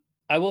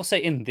 I will say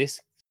in this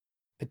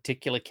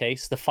particular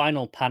case, the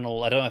final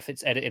panel, I don't know if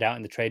it's edited out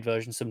in the trade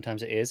version,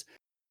 sometimes it is,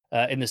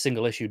 in the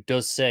single issue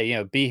does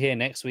say, be here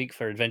next week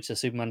for Adventure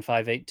Superman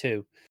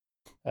 582.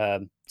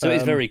 So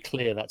it's very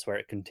clear that's where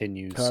it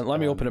continues.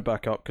 Let me open it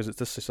back up because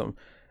this is something.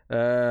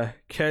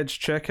 Kids,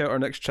 check out our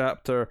next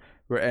chapter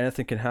where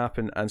anything can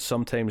happen and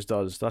sometimes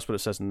does. That's what it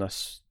says in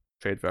this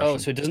trade version. Oh,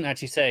 so it doesn't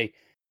actually say.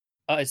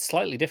 It's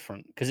slightly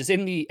different because it's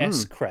in the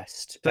S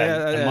crest.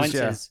 And mine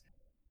says,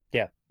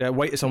 yeah.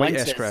 White. It's a white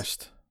Mine S says-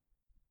 crest.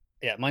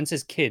 Yeah, mine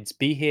says, "Kids,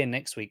 be here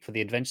next week for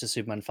the Adventures of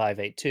Superman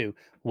 582,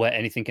 where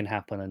anything can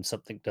happen and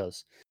something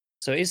does."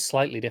 So it is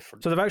slightly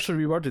different. So they've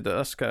actually reworded it.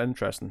 That's kind of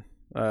interesting.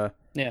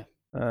 Yeah.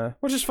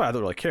 Which is fine. I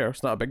don't really care.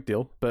 It's not a big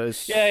deal. But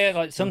it's... Yeah.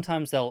 Like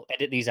sometimes they'll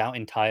edit these out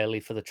entirely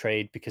for the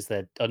trade because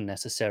they're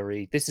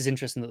unnecessary. This is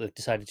interesting that they've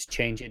decided to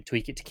change it and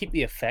tweak it to keep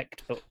the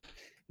effect, but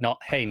not,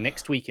 hey,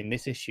 next week in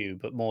this issue,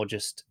 but more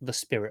just the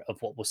spirit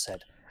of what was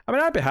said. I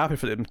mean, I'd be happy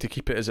for them to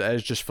keep it as it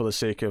is, just for the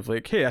sake of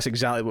like, hey, that's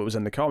exactly what was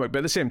in the comic. But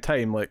at the same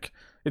time, like,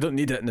 you don't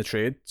need it in the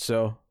trade,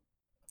 so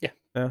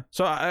yeah.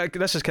 So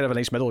this is kind of a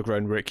nice middle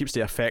ground where it keeps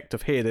the effect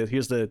of, hey,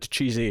 here's the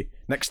cheesy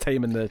next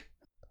time in the,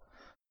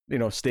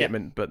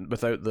 statement, but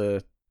without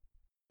the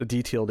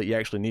detail that you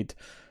actually need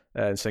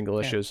in single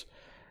issues.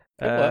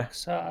 It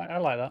works. I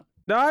like that.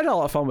 No, I had a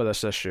lot of fun with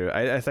this issue.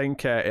 I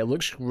think it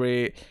looks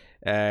great.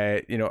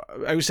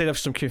 Outside of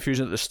some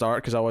confusion at the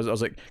start because I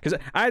was like, because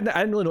I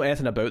didn't really know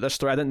anything about this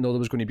story. I didn't know there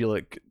was going to be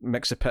like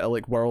mix a bit of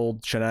like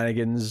world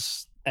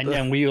shenanigans.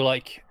 And we were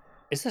like,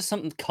 is there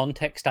some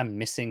context I'm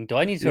missing? Do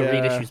I need to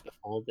read issues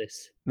before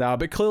this? No,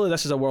 but clearly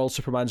this is a world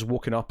Superman's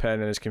woken up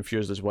in and is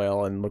confused as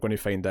well, and we're going to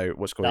find out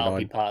what's going on. That'll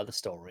be part of the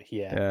story.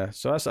 Yeah.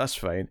 So that's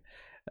fine.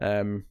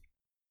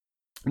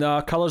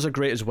 No, colours are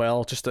great as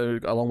well. Just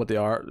along with the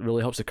art, it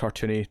really helps the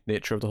cartoony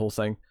nature of the whole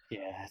thing.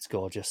 Yeah, it's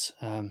gorgeous.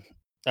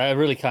 I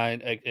really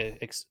can't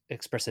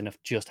express enough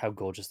just how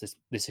gorgeous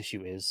this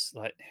issue is.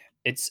 Like,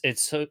 it's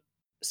so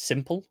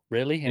simple,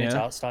 really, in its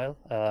art style.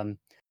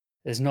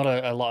 There's not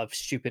a lot of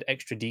stupid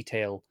extra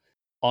detail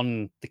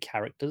on the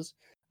characters.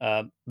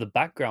 The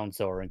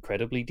backgrounds are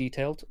incredibly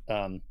detailed.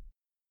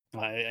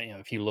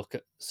 If you look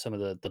at some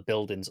of the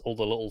buildings, all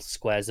the little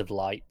squares of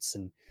lights,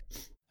 and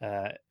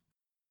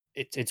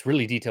it's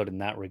really detailed in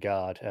that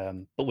regard,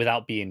 but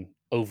without being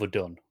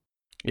overdone.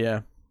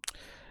 Yeah.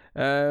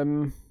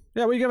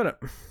 What are you giving it?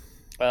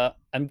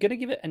 I'm gonna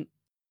give it an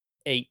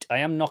 8. I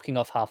am knocking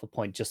off half a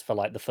point just for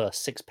like the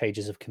first 6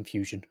 pages of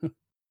confusion.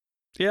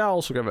 Yeah, I'll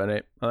also give it an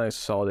 8. I think it's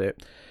a solid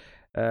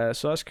 8.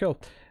 So that's cool.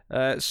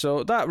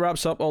 So that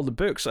wraps up all the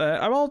books.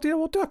 We'll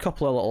do a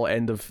couple of little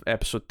end of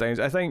episode things.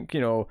 I think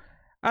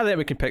I think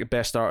we can pick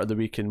best art of the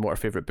week and what our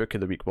favorite book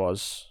of the week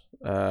was.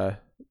 Out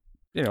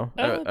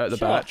the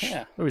batch.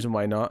 Yeah. No reason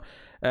why not.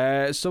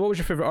 So what was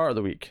your favorite art of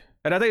the week?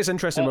 And I think it's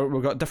interesting.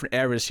 We've got different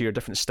eras here,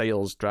 different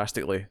styles,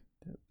 drastically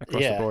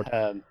across the board.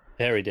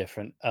 Very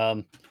different.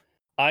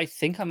 I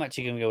think I'm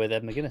actually going to go with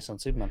Ed McGuinness on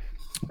Superman.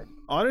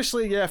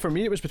 Honestly, yeah, for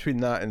me it was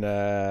between that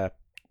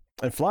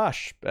and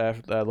Flash,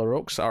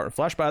 LaRocque's art and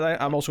Flash. But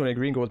I'm also going to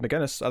agree and go with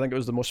McGuinness. I think it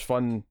was the most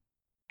fun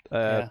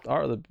art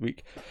of the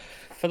week.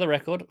 For the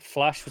record,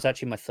 Flash was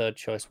actually my third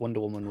choice. Wonder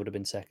Woman would have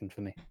been second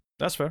for me.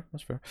 That's fair.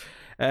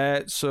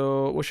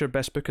 So what's your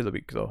best book of the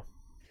week, though?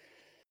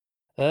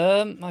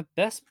 My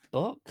best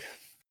book?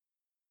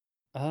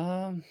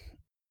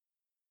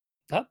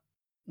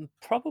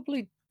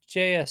 Probably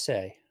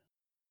JSA.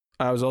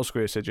 I was also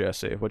going to say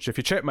JSA, which if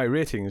you check my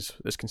ratings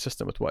is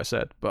consistent with what I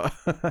said. But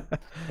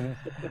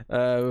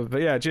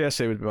but yeah,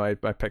 JSA would be my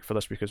pick for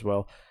this week as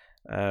well.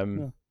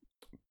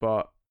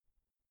 But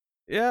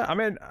yeah, I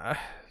mean,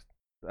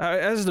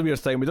 this is the weird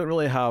thing. We don't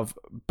really have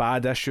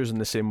bad issues in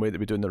the same way that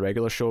we do in the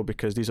regular show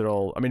because these are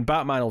all. I mean,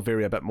 Batman will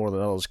vary a bit more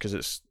than others because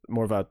it's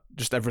more of a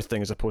just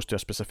everything as opposed to a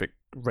specific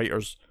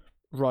writer's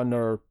run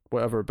or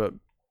whatever. But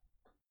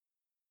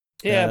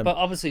yeah, but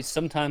obviously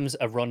sometimes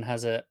a run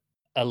has an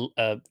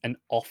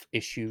off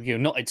issue,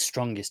 not its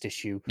strongest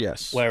issue.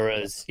 Yes.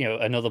 Whereas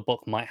another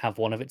book might have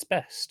one of its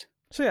best.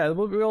 So yeah,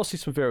 we all see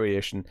some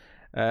variation.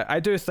 I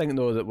do think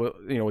though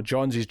that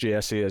Johns's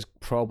JSA is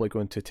probably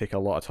going to take a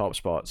lot of top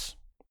spots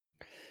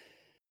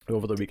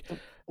over the week.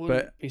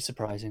 Wouldn't be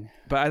surprising.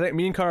 But I think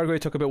me and Cara are going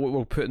to talk about what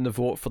we'll put in the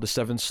vote for the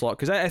 7th slot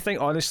because I think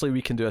honestly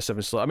we can do a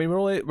 7th slot. I mean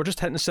we're just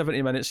hitting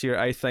 70 minutes here.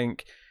 I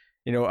think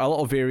a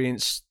little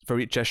variance for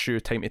each issue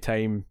time to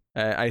time.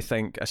 I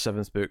think a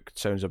 7th book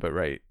sounds about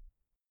right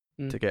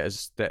to get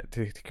us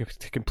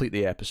to complete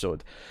the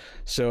episode.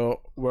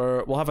 So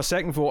we'll have a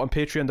second vote on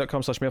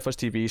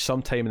patreon.com/MailFuzzTV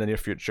sometime in the near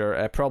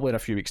future, probably in a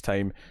few weeks'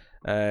 time.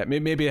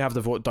 Maybe have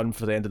the vote done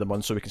for the end of the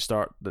month so we can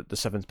start the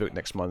 7th book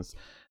next month.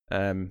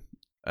 And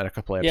a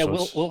couple of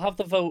episodes. Yeah, we'll have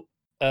the vote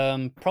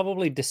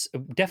probably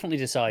definitely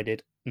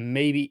decided,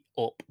 maybe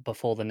up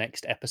before the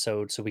next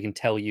episode, so we can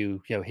tell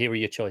you, here are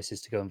your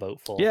choices to go and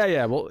vote for.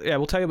 Yeah.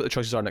 We'll tell you what the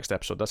choices are next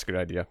episode. That's a good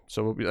idea.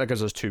 So that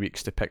gives us 2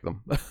 weeks to pick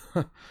them.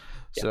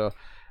 So.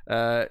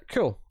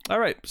 Cool. All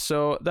right.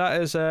 So that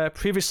is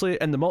previously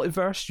in the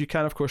multiverse. You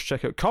can of course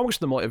check out Comics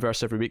in the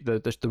Multiverse every week,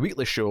 the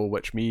weekly show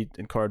which me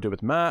and Cora do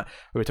with Matt,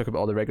 where we talk about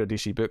all the regular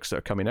DC books that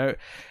are coming out.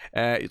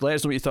 Let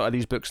us know what you thought of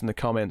these books in the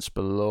comments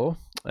below.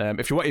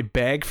 If you want to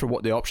beg for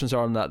what the options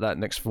are on that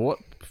next vote,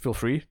 feel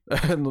free.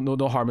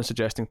 No harm in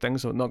suggesting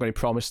things. I'm not going to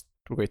promise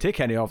we're going to take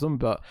any of them,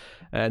 but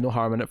no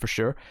harm in it for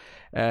sure.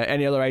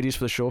 Any other ideas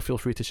for the show, feel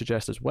free to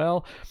suggest as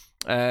well.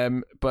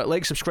 But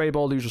like, subscribe,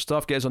 all the usual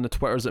stuff. Get us on the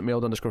Twitters at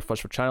mailed_fuzz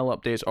for channel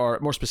updates, or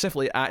more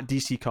specifically at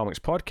DC Comics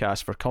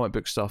Podcast for comic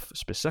book stuff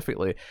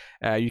specifically.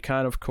 You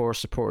can, of course,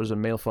 support us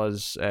on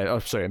MailFuzz,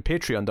 on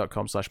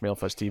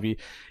patreon.com/MailFuzzTV.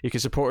 You can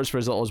support us for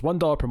as little as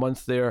 $1 per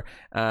month there,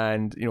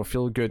 and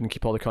feel good and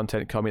keep all the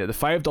content coming. At the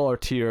 $5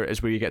 tier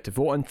is where you get to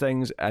vote on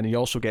things, and you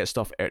also get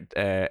stuff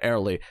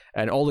early.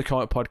 And all the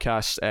comic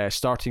podcasts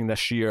starting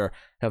this year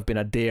have been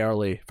a day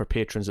early for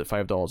patrons at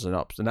 $5 and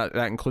up, and that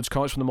includes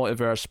Comics from the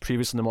Multiverse,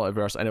 Previous in the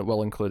Multiverse, and it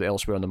will include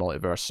Elsewhere in the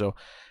Multiverse. So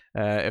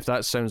if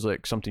that sounds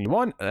like something you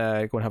want,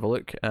 go and have a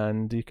look,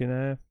 and you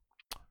can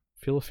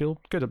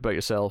feel good about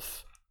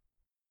yourself.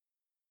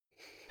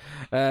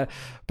 But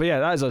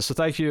yeah, that is us. So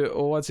thank you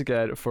once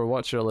again for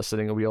watching or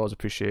listening, and we always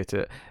appreciate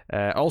it.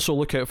 Also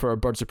look out for our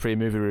Birds of Prey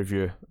movie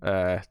review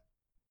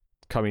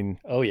coming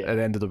at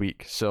the end of the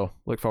week, so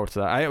look forward to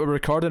that. We're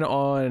recording it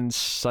on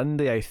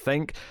Sunday, I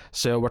think,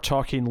 so we're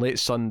talking late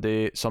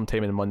Sunday,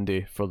 sometime in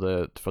Monday for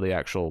the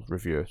actual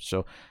review,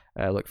 so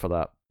look for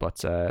that. But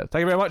thank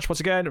you very much once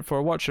again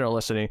for watching or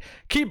listening.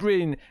 Keep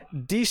reading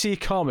DC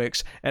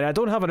Comics, and I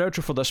don't have an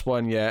outro for this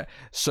one yet,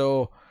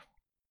 so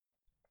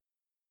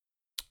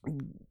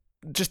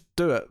just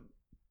do it,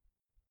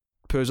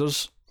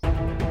 poozers.